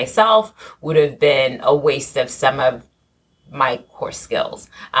by myself would have been a waste of some of my core skills.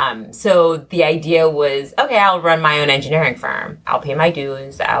 So the idea was, okay, I'll run my own engineering firm. I'll pay my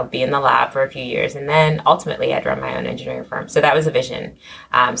dues. I'll be in the lab for a few years. And then ultimately I'd run my own engineering firm. So that was a vision.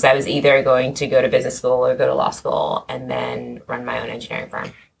 So I was either going to go to business school or go to law school and then run my own engineering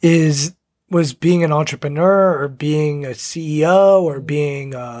firm. Was being an entrepreneur or being a CEO or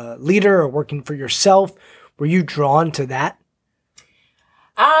being a leader or working for yourself, were you drawn to that?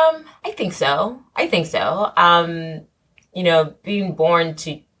 I think so. You know, being born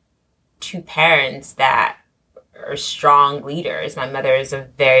to two parents that are strong leaders. My mother is a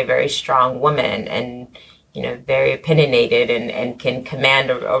very, very strong woman and, you know, very opinionated and can command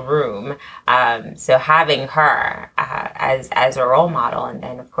a room. So having her as a role model, and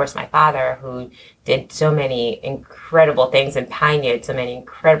then, of course, my father, who did so many incredible things and pioneered so many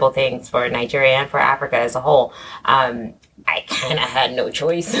incredible things for Nigeria and for Africa as a whole, I kind of had no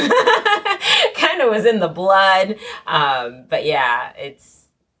choice. Kind of was in the blood. But yeah, it's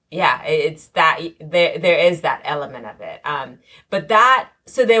that there is that element of it.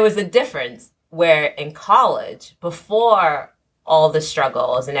 So there was a difference where in college, before all the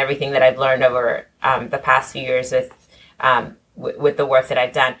struggles and everything that I've learned over the past few years with the work that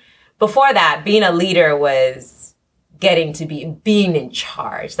I've done, before that, being a leader was getting to being in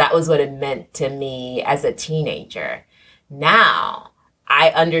charge. That was what it meant to me as a teenager. Now,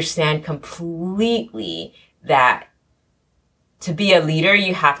 I understand completely that to be a leader,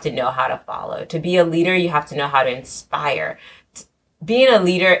 you have to know how to follow. To be a leader, you have to know how to inspire. Being a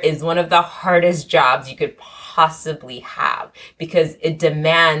leader is one of the hardest jobs you could possibly have because it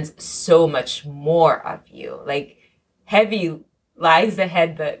demands so much more of you. Like, heavy lies the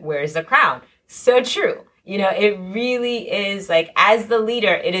head that wears the crown. So true. You know, it really is like, as the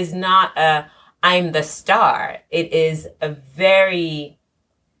leader, it is not I'm the star. It is a very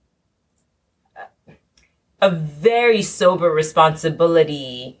sober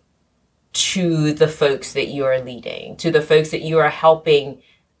responsibility to the folks that you are leading, to the folks that you are helping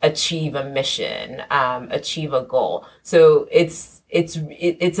achieve a mission, achieve a goal. So it's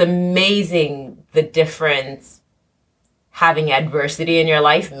amazing the difference having adversity in your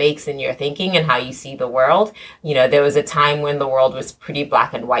life makes in your thinking and how you see the world. You know, there was a time when the world was pretty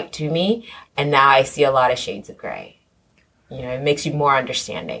black and white to me, and now I see a lot of shades of gray. You know, it makes you more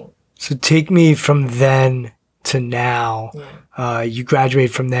understanding. So take me from then to now. Yeah. You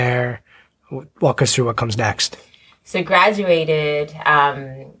graduate from there. Walk us through what comes next. So graduated,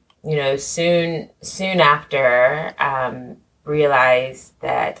 soon after, realized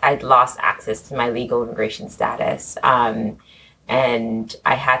that I'd lost access to my legal immigration status. And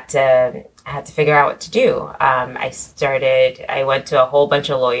I had to figure out what to do. I went to a whole bunch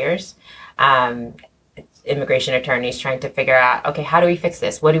of lawyers, immigration attorneys, trying to figure out, okay, how do we fix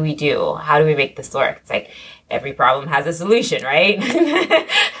this? What do we do? How do we make this work? It's like every problem has a solution, right?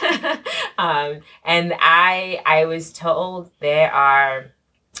 And I was told there are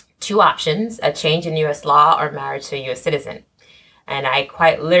two options: a change in U.S. law or marriage to a U.S. citizen. And I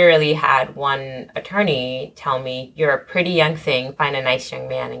quite literally had one attorney tell me, "You're a pretty young thing, find a nice young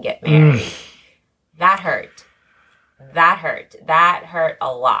man and get married." That hurt. That hurt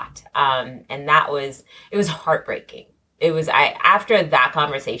a lot. And it was heartbreaking. After that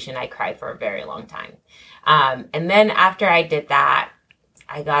conversation, I cried for a very long time. And then after I did that,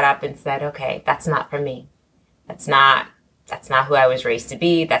 I got up and said, okay, that's not for me. That's not That's not who I was raised to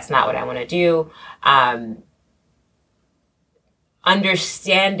be. That's not what I want to do.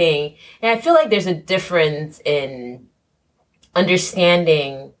 Understanding, and I feel like there's a difference in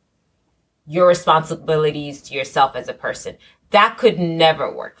understanding your responsibilities to yourself as a person. That could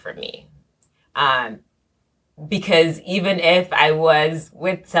never work for me. Because even if I was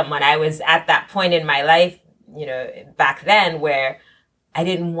with someone, I was at that point in my life, back then where I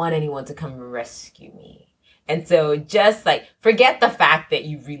didn't want anyone to come rescue me. And so just like, forget the fact that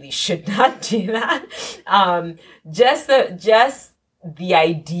you really should not do that. Just the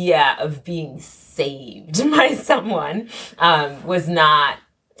idea of being saved by someone,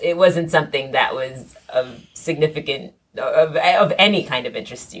 it wasn't something that was of significant, of any kind of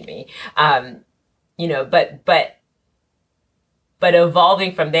interest to me. But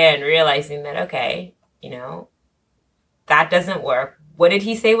evolving from there and realizing that, okay, that doesn't work. What did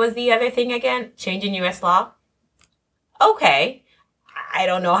he say was the other thing again? Changing U.S. law? Okay. I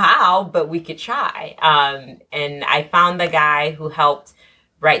don't know how, but we could try. And I found the guy who helped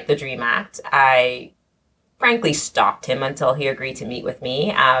write the DREAM Act. I frankly stalked him until he agreed to meet with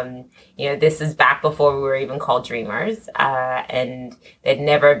me. This is back before we were even called Dreamers. And there'd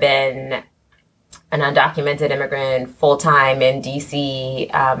never been an undocumented immigrant full-time in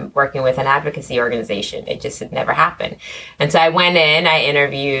DC working with an advocacy organization. It just had never happened. And so I went in, I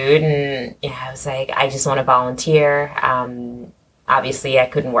interviewed, and I was like, I just want to volunteer. Obviously, I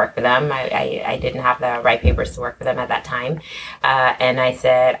couldn't work for them. I didn't have the right papers to work for them at that time. And I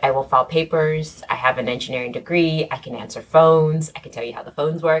said, I will file papers. I have an engineering degree. I can answer phones. I can tell you how the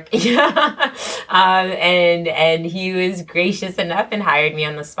phones work. And he was gracious enough and hired me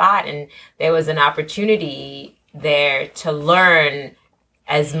on the spot. And there was an opportunity there to learn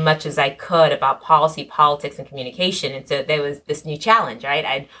as much as I could about policy, politics, and communication. And so there was this new challenge, right?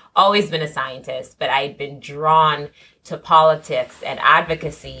 I'd always been a scientist, but I'd been drawn to politics and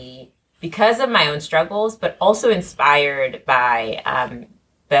advocacy because of my own struggles, but also inspired by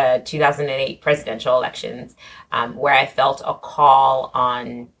the 2008 presidential elections, where I felt a call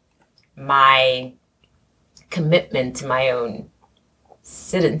on my commitment to my own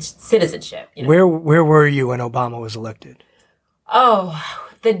citizenship. Where were you when Obama was elected? Oh,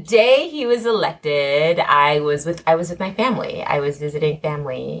 the day he was elected, I was with my family. I was visiting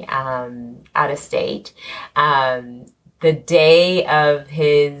family out of state. The day of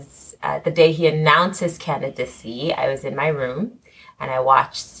the day he announced his candidacy, I was in my room and that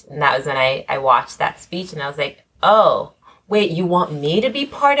was when I watched that speech, and I was like, oh, wait, you want me to be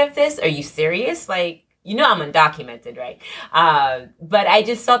part of this? Are you serious? Like, I'm undocumented, right? But I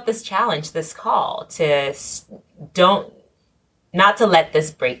just felt this challenge, this call to not to let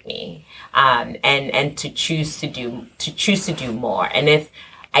this break me, and to choose to do more. And if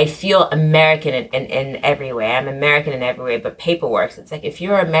I feel American in every way, I'm American in every way, but paperwork, it's like, if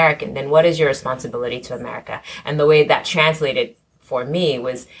you're American, then what is your responsibility to America? And the way that translated for me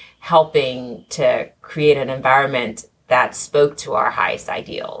was helping to create an environment that spoke to our highest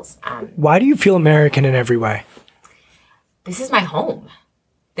ideals. Why do you feel American in every way? This is my home.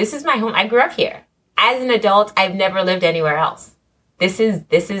 I grew up here. As an adult, I've never lived anywhere else. This is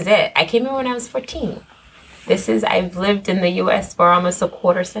it. I came here when I was 14. I've lived in the U.S. for almost a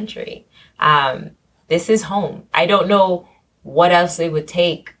quarter century. This is home. I don't know what else it would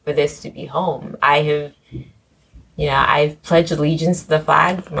take for this to be home. I've pledged allegiance to the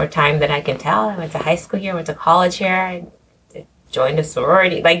flag for more time than I can tell. I went to high school here, went to college here. I joined a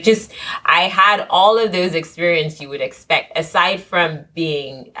sorority. I had all of those experiences you would expect, aside from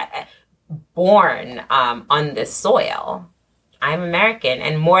being born on this soil. I'm American.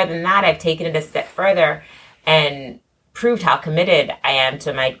 And more than that, I've taken it a step further and proved how committed I am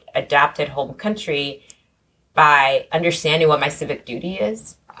to my adopted home country by understanding what my civic duty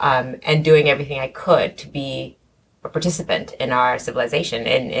is, and doing everything I could to be a participant in our civilization,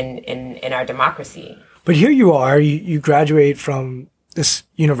 in our democracy. But here you are, you graduate from this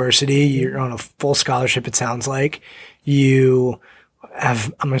university, you're on a full scholarship, it sounds like. You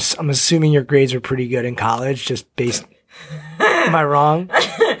have, I'm assuming your grades are pretty good in college, just based, am I wrong?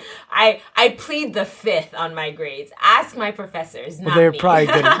 I plead the fifth on my grades. Ask my professors, not they're me. Probably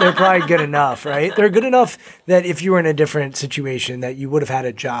good. They're probably good enough, right? They're good enough that if you were in a different situation, that you would have had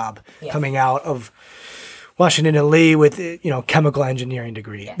a job coming out of Washington and Lee with, chemical engineering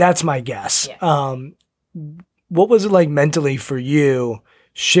degree. Yes. That's my guess. Yes. What was it like mentally for you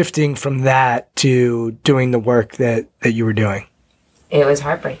shifting from that to doing the work that you were doing? It was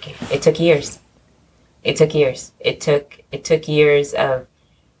heartbreaking. It took years. It took years of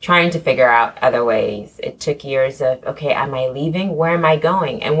trying to figure out other ways. It took years of, okay, am I leaving? Where am I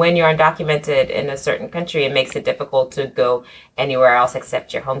going? And when you're undocumented in a certain country, it makes it difficult to go anywhere else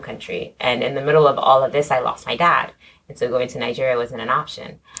except your home country. And in the middle of all of this, I lost my dad. And so going to Nigeria wasn't an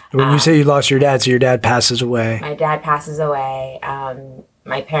option. When you say you lost your dad, so your dad passes away. My dad passes away.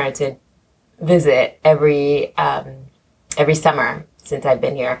 My parents would visit every summer since I've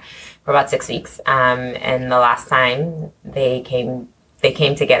been here for about 6 weeks. And the last time they came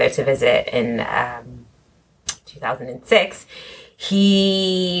together to visit in 2006.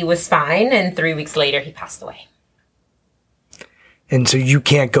 He was fine, and 3 weeks later, he passed away. And so you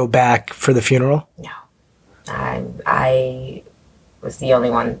can't go back for the funeral? No. I was the only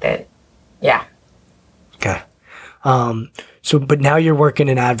one that, yeah. Okay. But now you're working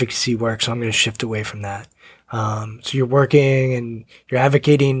in advocacy work, so I'm going to shift away from that. So you're working and you're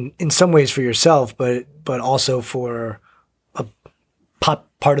advocating in some ways for yourself, but also for a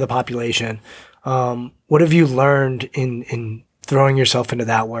part of the population. What have you learned in throwing yourself into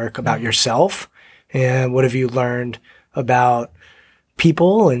that work about yourself? And what have you learned about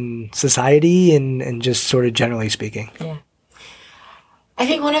people and society and just sort of generally speaking? Yeah. I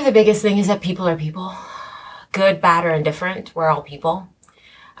think one of the biggest things is that people are people. Good, bad, or indifferent. We're all people.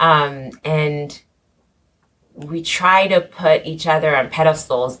 And we try to put each other on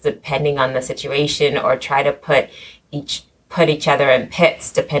pedestals depending on the situation, or try to put each other in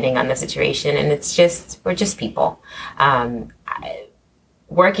pits depending on the situation. And we're just people.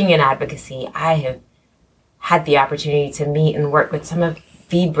 Working in advocacy, I have had the opportunity to meet and work with some of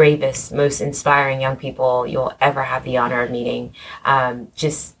the bravest, most inspiring young people you'll ever have the honor of meeting.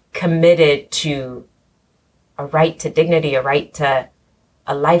 Just committed to a right to dignity, a right to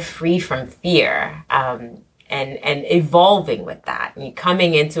a life free from fear, and evolving with that. And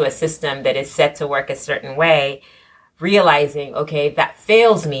coming into a system that is set to work a certain way, realizing, okay, that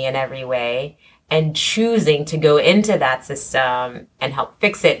fails me in every way, and choosing to go into that system and help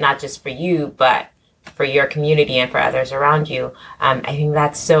fix it, not just for you, but for your community and for others around you. I think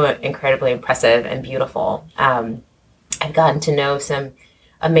that's so incredibly impressive and beautiful. I've gotten to know some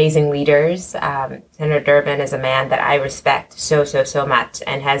amazing leaders. Senator Durbin is a man that I respect so much,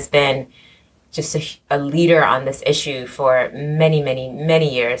 and has been just a leader on this issue for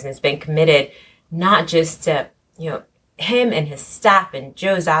many years, and has been committed not just to, him and his staff, and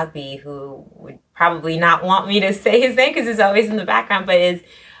Joe Zogby, who would probably not want me to say his name because it's always in the background, but is,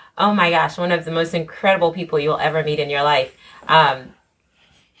 oh my gosh, one of the most incredible people you'll ever meet in your life.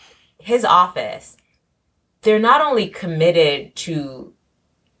 His office, they're not only committed to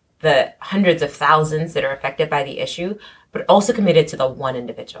the hundreds of thousands that are affected by the issue, but also committed to the one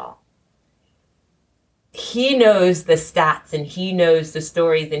individual. He knows the stats, and he knows the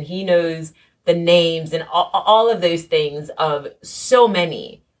stories, and he knows the names and all of those things of so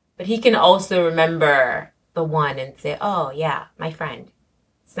many, but he can also remember the one and say, oh yeah, my friend,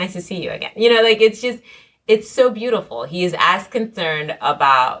 it's nice to see you again. It's so beautiful. He is as concerned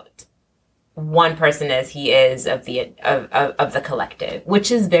about one person as he is of the collective,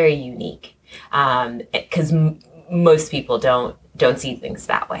 which is very unique. Because most people don't see things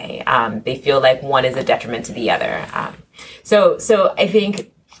that way. They feel like one is a detriment to the other. So I think,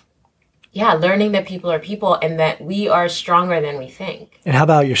 yeah, learning that people are people and that we are stronger than we think. And how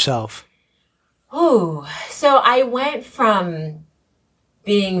about yourself? Oh, so I went from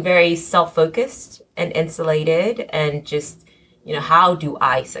being very self-focused and insulated and just, how do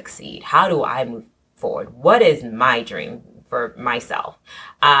I succeed? How do I move forward? What is my dream for myself?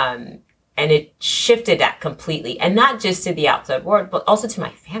 And it shifted that completely, and not just to the outside world, but also to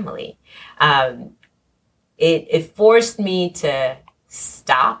my family. It forced me to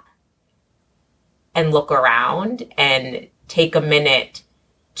stop and look around and take a minute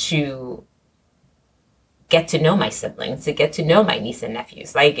to get to know my siblings, to get to know my niece and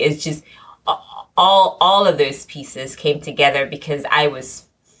nephews. It's just all of those pieces came together because I was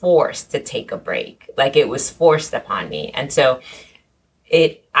forced to take a break. It was forced upon me. And so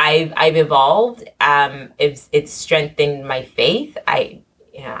I've evolved. It's strengthened my faith.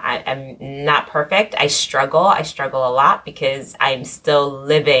 I'm not perfect. I struggle a lot because I'm still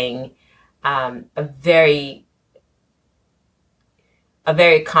living a very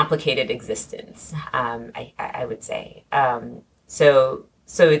complicated existence, I would say. So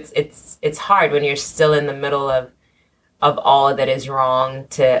it's hard when you're still in the middle of all that is wrong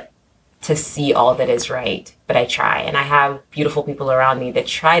to see all that is right. But I try, and I have beautiful people around me that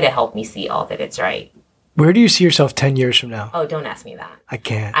try to help me see all that is right. Where do you see yourself 10 years from now? Oh, don't ask me that. I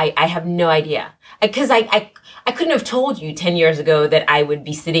can't. I have no idea. Because I couldn't have told you 10 years ago that I would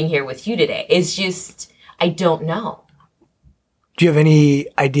be sitting here with you today. It's just, I don't know. Do you have any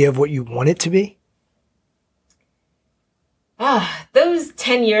idea of what you want it to be? Those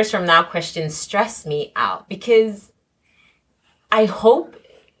 10 years from now questions stress me out because I hope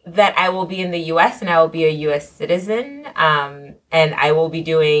that I will be in the U.S. and I will be a U.S. citizen, and I will be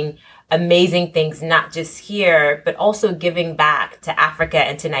doing amazing things, not just here, but also giving back to Africa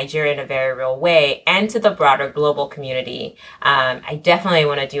and to Nigeria in a very real way and to the broader global community. I definitely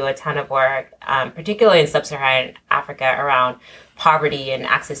want to do a ton of work, particularly in sub-Saharan Africa around poverty and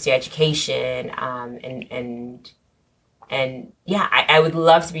access to education. And yeah, I would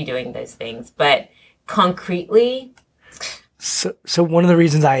love to be doing those things, but concretely. So one of the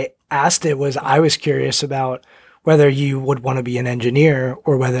reasons I asked it was I was curious about whether you would want to be an engineer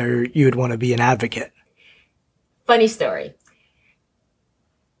or whether you would want to be an advocate. Funny story.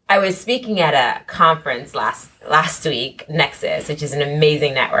 I was speaking at a conference last week, Nexus, which is an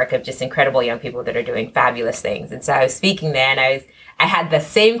amazing network of just incredible young people that are doing fabulous things. And so I was speaking there and I had the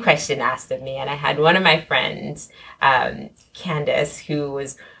same question asked of me. And I had one of my friends, Candace,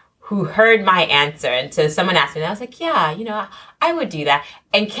 who heard my answer. And so someone asked me, and I was like, yeah, I would do that.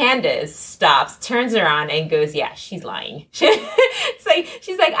 And Candace stops, turns around and goes, yeah, she's lying. She's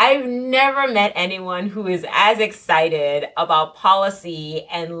like, I've never met anyone who is as excited about policy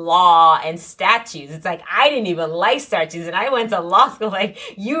and law and statutes. It's like, I didn't even like statutes and I went to law school. Like,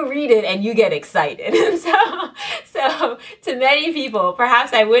 you read it and you get excited. And so to many people,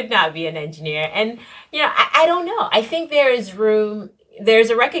 perhaps I would not be an engineer. And, I don't know. I think there's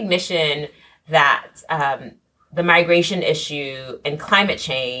a recognition that the migration issue and climate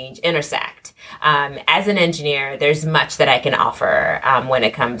change intersect. As an engineer, there's much that I can offer when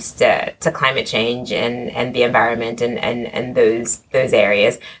it comes to climate change and the environment and those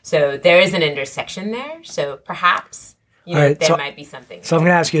areas. So there is an intersection there. So perhaps there might be something. So I'm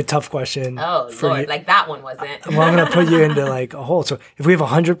going to ask you a tough question. Oh, Lord, like that one wasn't. Well, I'm going to put you into like a hole. So if we have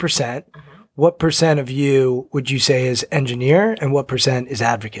 100%, what percent of you would you say is engineer and what percent is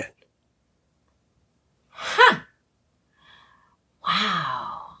advocate?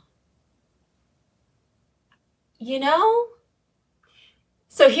 Wow.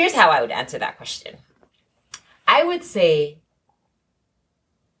 So here's how I would answer that question. I would say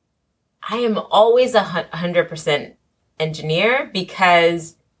I am always 100% engineer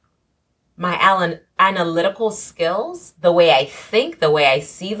because my analytical skills, the way I think, the way I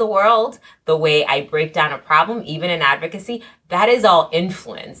see the world, the way I break down a problem, even in advocacy, that is all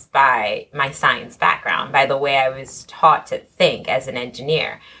influenced by my science background, by the way I was taught to think as an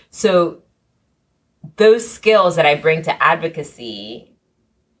engineer. So those skills that I bring to advocacy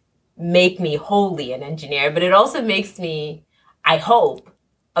make me wholly an engineer, but it also makes me, I hope,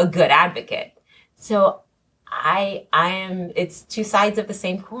 a good advocate. So I am, it's two sides of the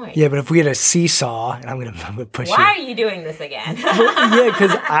same coin. Yeah, but if we had a seesaw, and I'm going to push you. Why are you doing this again? Yeah,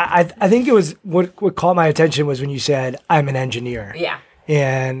 because I think it was, what caught my attention was when you said, I'm an engineer. Yeah.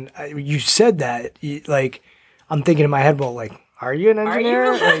 And you said that, I'm thinking in my head, well, like, are you an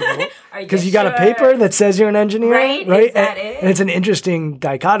engineer? Because you got a paper that says you're an engineer, right? Is that it? And it's an interesting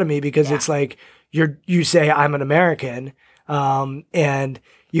dichotomy because it's like you say I'm an American, and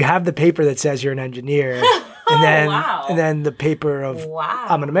you have the paper that says you're an engineer, and then the paper of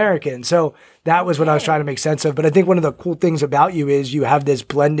I'm an American. So that was what I was trying to make sense of. But I think one of the cool things about you is you have this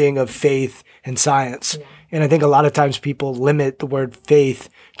blending of faith and science. Yeah. And I think a lot of times people limit the word faith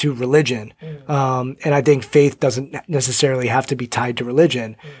to religion. And I think faith doesn't necessarily have to be tied to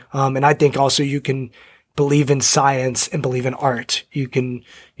religion. And I think also you can believe in science and believe in art. You can,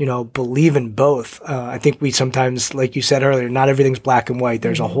 believe in both. I think we sometimes, like you said earlier, not everything's black and white.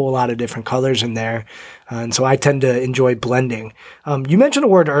 There's a whole lot of different colors in there. And so I tend to enjoy blending. You mentioned a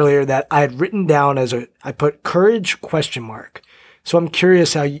word earlier that I had written down I put courage ? So I'm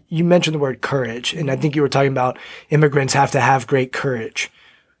curious how you mentioned the word courage, and I think you were talking about immigrants have to have great courage.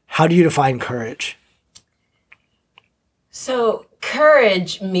 How do you define courage? So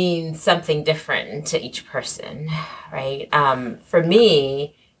courage means something different to each person, right? For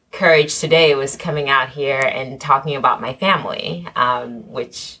me, courage today was coming out here and talking about my family,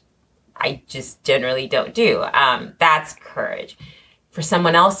 which I just generally don't do. That's courage. For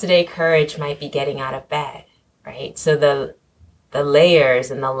someone else today, courage might be getting out of bed, right? So the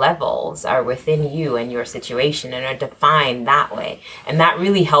layers and the levels are within you and your situation and are defined that way. And that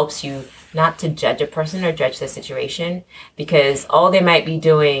really helps you not to judge a person or judge the situation, because all they might be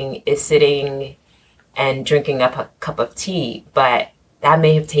doing is sitting and drinking up a cup of tea, but that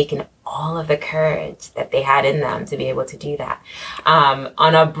may have taken all of the courage that they had in them to be able to do that.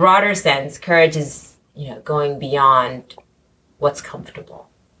 On a broader sense, courage is, going beyond what's comfortable,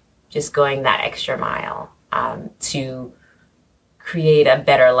 just going that extra mile to create a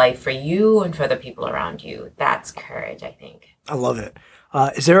better life for you and for the people around you. That's courage, I think. I love it.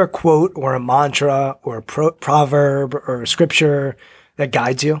 Is there a quote or a mantra or a proverb or a scripture that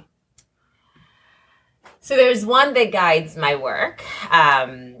guides you? So there's one that guides my work,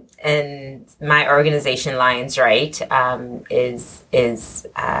 and my organization, Lions Right, is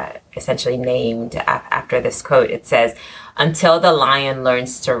essentially named after this quote. It says, "Until the lion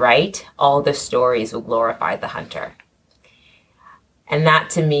learns to write, all the stories will glorify the hunter." And that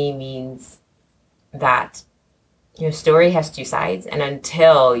to me means that your story has two sides, and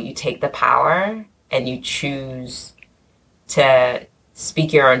until you take the power and you choose to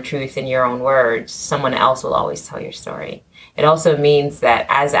speak your own truth in your own words, someone else will always tell your story. It also means that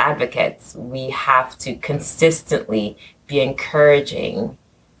as advocates, we have to consistently be encouraging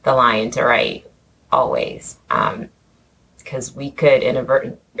the lion to write, always, because we could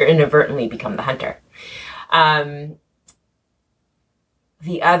inadvertently become the hunter.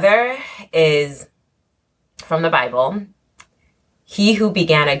 The other is from the Bible. "He who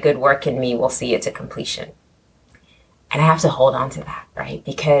began a good work in me will see it to completion." And I have to hold on to that, right?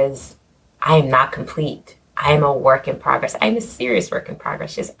 Because I am not complete. I am a work in progress. I'm a serious work in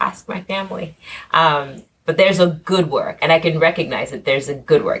progress. Just ask my family. But there's a good work, and I can recognize that there's a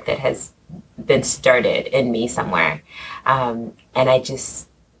good work that has been started in me somewhere. And I just,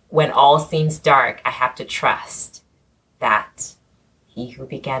 when all seems dark, I have to trust that he who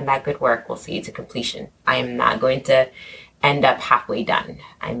began that good work will see it to completion. I am not going to end up halfway done.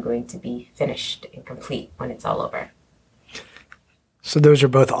 I'm going to be finished and complete when it's all over. So those are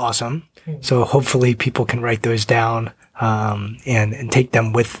both awesome. So hopefully people can write those down and take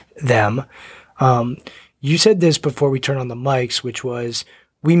them with them. You said this before we turned on the mics, which was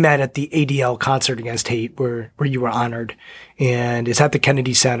we met at the ADL Concert Against Hate where you were honored. And it's at the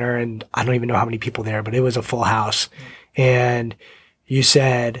Kennedy Center, and I don't even know how many people there, but it was a full house. And you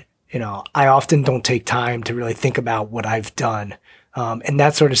said, I often don't take time to really think about what I've done. And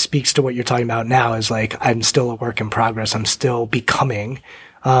that sort of speaks to what you're talking about now is like, I'm still a work in progress. I'm still becoming.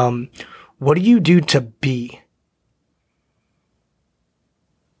 What do you do to be?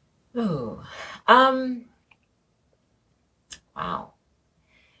 Ooh. Wow.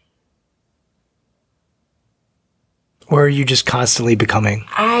 Or are you just constantly becoming?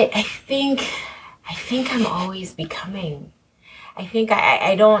 I think I'm always becoming. I think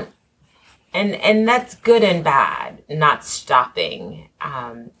I don't, and that's good and bad, not stopping.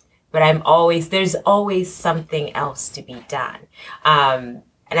 But there's always something else to be done.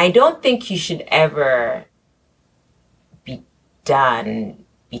 And I don't think you should ever be done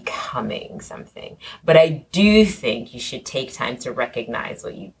becoming something. But I do think you should take time to recognize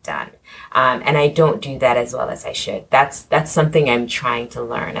what you've done. And I don't do that as well as I should. That's something I'm trying to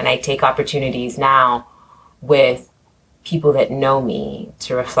learn. And I take opportunities now with people that know me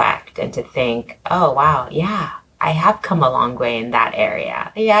to reflect and to think, oh, wow, yeah, I have come a long way in that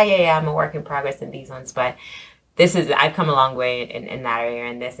area. Yeah, I'm a work in progress in these ones, but I've come a long way in that area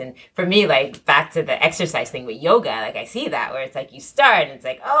and this. And for me, like back to the exercise thing with yoga, like I see that where it's like you start and it's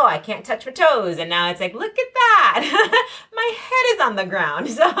like, oh, I can't touch my toes. And now it's like, look at that. My head is on the ground.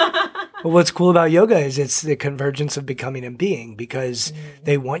 Well, what's cool about yoga is it's the convergence of becoming and being, because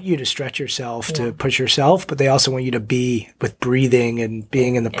they want you to stretch yourself, to push yourself, but they also want you to be with breathing and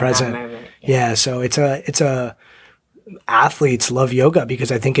being in the present. Yeah. So it's a athletes love yoga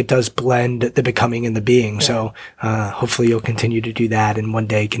because I think it does blend the becoming and the being. Yeah. So hopefully you'll continue to do that and one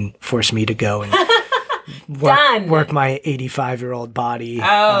day can force me to go and work my 85-year-old body.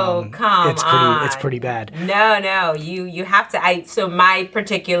 Oh, come on. It's pretty bad. No, you have to. So my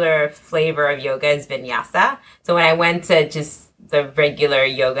particular flavor of yoga is vinyasa. So when I went to just the regular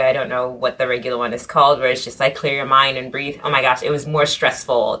yoga, I don't know what the regular one is called, where it's just like clear your mind and breathe. Oh my gosh, it was more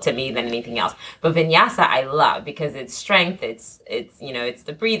stressful to me than anything else. But vinyasa I love because it's strength, it's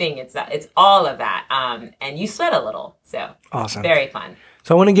the breathing, it's all of that. And you sweat a little, so awesome, very fun.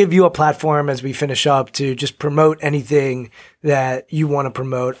 So I want to give you a platform as we finish up to just promote anything that you want to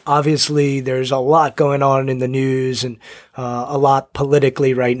promote. Obviously, there's a lot going on in the news and a lot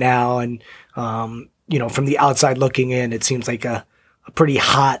politically right now, and from the outside looking in, it seems like a pretty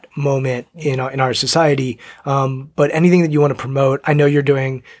hot moment in our society. But anything that you want to promote, I know you're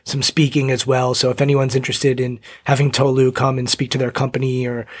doing some speaking as well. So if anyone's interested in having Tolu come and speak to their company,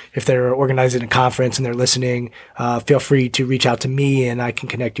 or if they're organizing a conference and they're listening, feel free to reach out to me and I can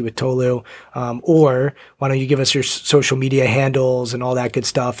connect you with Tolu. Or why don't you give us your social media handles and all that good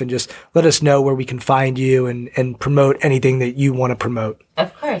stuff and just let us know where we can find you and promote anything that you want to promote.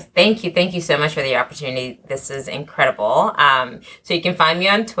 Of course. Thank you. Thank you so much for the opportunity. This is incredible. So So you can find me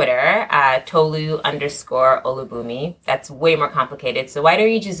on Twitter, Tolu_Olubunmi. That's way more complicated. So why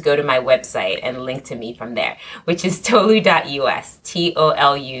don't you just go to my website and link to me from there, which is tolu.us,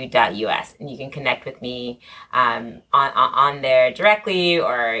 TOLU.us. And you can connect with me on there directly,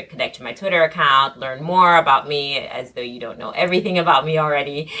 or connect to my Twitter account, learn more about me as though you don't know everything about me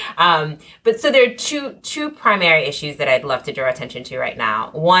already. But so there are two primary issues that I'd love to draw attention to right now.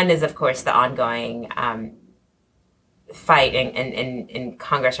 One is, of course, the ongoing fight in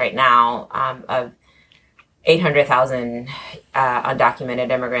Congress right now of 800,000 undocumented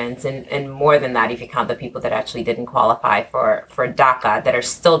immigrants, and more than that if you count the people that actually didn't qualify for DACA that are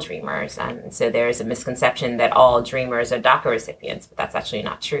still Dreamers. So there's a misconception that all Dreamers are DACA recipients, but that's actually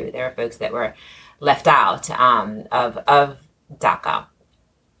not true. There are folks that were left out of DACA.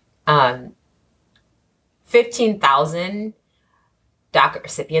 15,000 DACA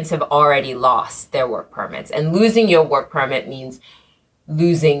recipients have already lost their work permits. And losing your work permit means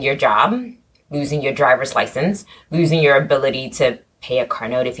losing your job, losing your driver's license, losing your ability to pay a car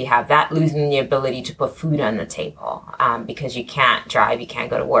note if you have that, losing the ability to put food on the table because you can't drive, you can't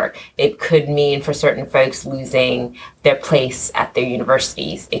go to work. It could mean for certain folks losing their place at their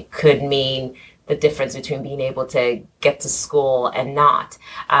universities. It could mean the difference between being able to get to school and not.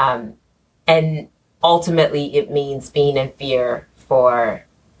 And ultimately, it means being in fear for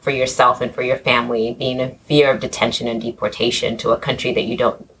yourself and for your family, being in fear of detention and deportation to a country that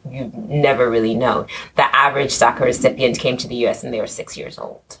you've never really known. The average DACA recipient came to the U.S. when they were 6 years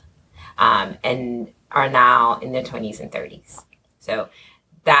old, and are now in their 20s and 30s. So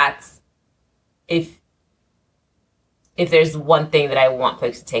that's, if there's one thing that I want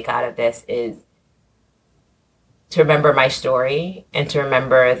folks to take out of this, is to remember my story and to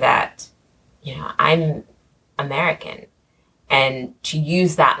remember that, I'm American. And to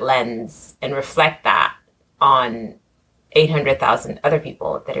use that lens and reflect that on 800,000 other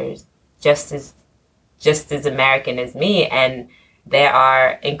people that are just as American as me. And there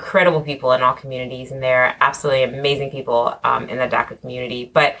are incredible people in all communities, and there are absolutely amazing people in the DACA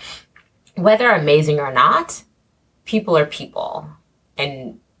community. But whether amazing or not, people are people,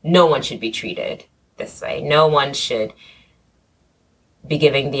 and no one should be treated this way. No one should be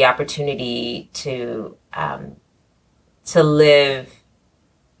given the opportunity to live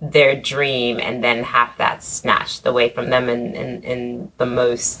their dream and then have that snatched away from them in the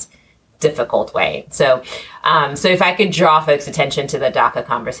most difficult way. So if I could draw folks' attention to the DACA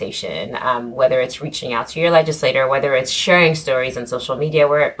conversation, whether it's reaching out to your legislator, whether it's sharing stories on social media,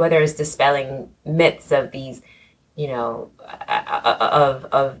 whether it's dispelling myths of these, of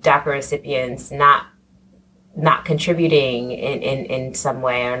DACA recipients not contributing in some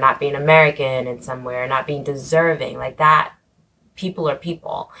way, or not being American in some way, or not being deserving, like that. People are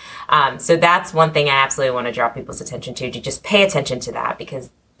people. So that's one thing I absolutely want to draw people's attention to just pay attention to that, because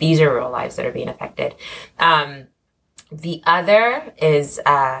these are real lives that are being affected. The other is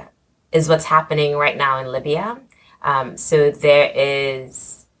what's happening right now in Libya. So there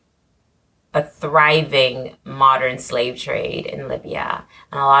is a thriving modern slave trade in Libya,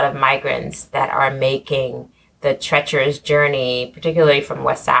 and a lot of migrants that are making the treacherous journey, particularly from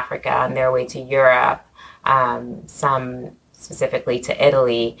West Africa on their way to Europe, some specifically to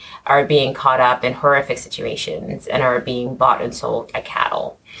Italy, are being caught up in horrific situations and are being bought and sold like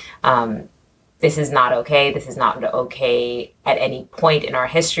cattle. This is not okay. This is not okay at any point in our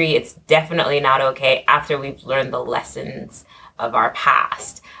history. It's definitely not okay after we've learned the lessons of our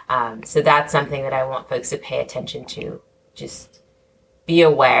past. So that's something that I want folks to pay attention to. Just be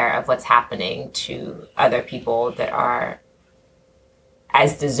aware of what's happening to other people that are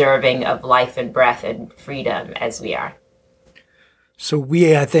as deserving of life and breath and freedom as we are. So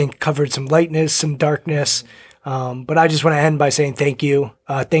we, I think, covered some lightness, some darkness, but I just want to end by saying thank you.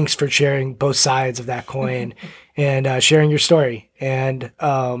 Thanks for sharing both sides of that coin and sharing your story. And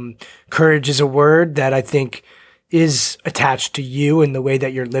courage is a word that I think is attached to you and the way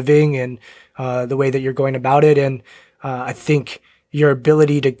that you're living and the way that you're going about it. And I think your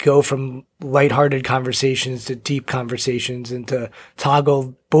ability to go from lighthearted conversations to deep conversations and to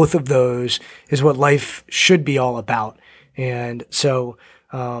toggle both of those is what life should be all about. And so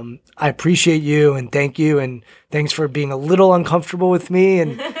I appreciate you and thank you. And thanks for being a little uncomfortable with me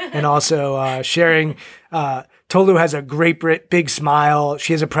and also sharing. Tolu has a great big smile.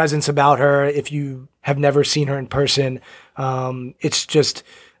 She has a presence about her. If you have never seen her in person, it's just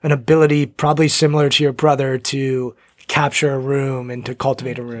an ability probably similar to your brother to capture a room and to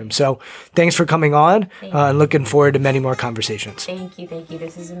cultivate a room. So thanks for coming on and looking forward to many more conversations. Thank you.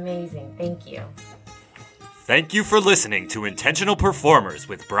 This is amazing. Thank you. Thank you for listening to Intentional Performers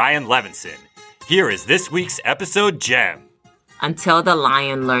with Brian Levinson. Here is this week's episode gem. until the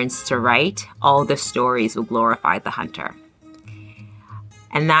lion learns to write, all the stories will glorify the hunter.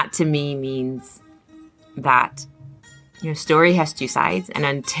 And that to me means that your story has two sides, and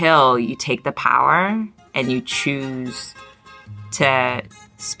until you take the power and you choose to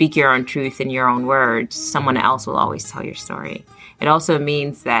speak your own truth in your own words, someone else will always tell your story. It also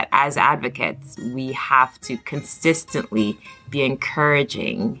means that as advocates, we have to consistently be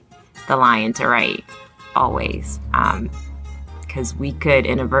encouraging the lion to write, always, because we could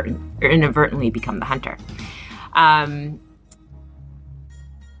inadvertently become the hunter.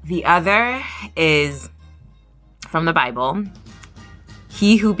 The other is from the Bible.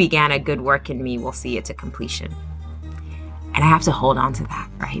 He who began a good work in me will see it to completion. And I have to hold on to that,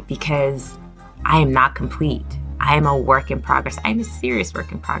 right? Because I am not complete. I am a work in progress. I'm a serious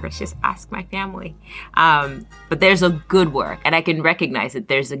work in progress. Just ask my family. But there's a good work, and I can recognize that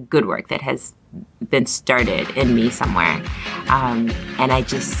there's a good work that has been started in me somewhere. And I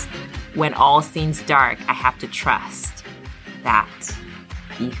just, when all seems dark, I have to trust that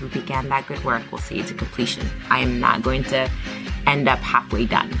he who began that good work will see it to completion. I am not going to end up halfway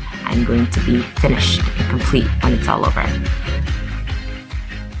done. I'm going to be finished and complete when it's all over.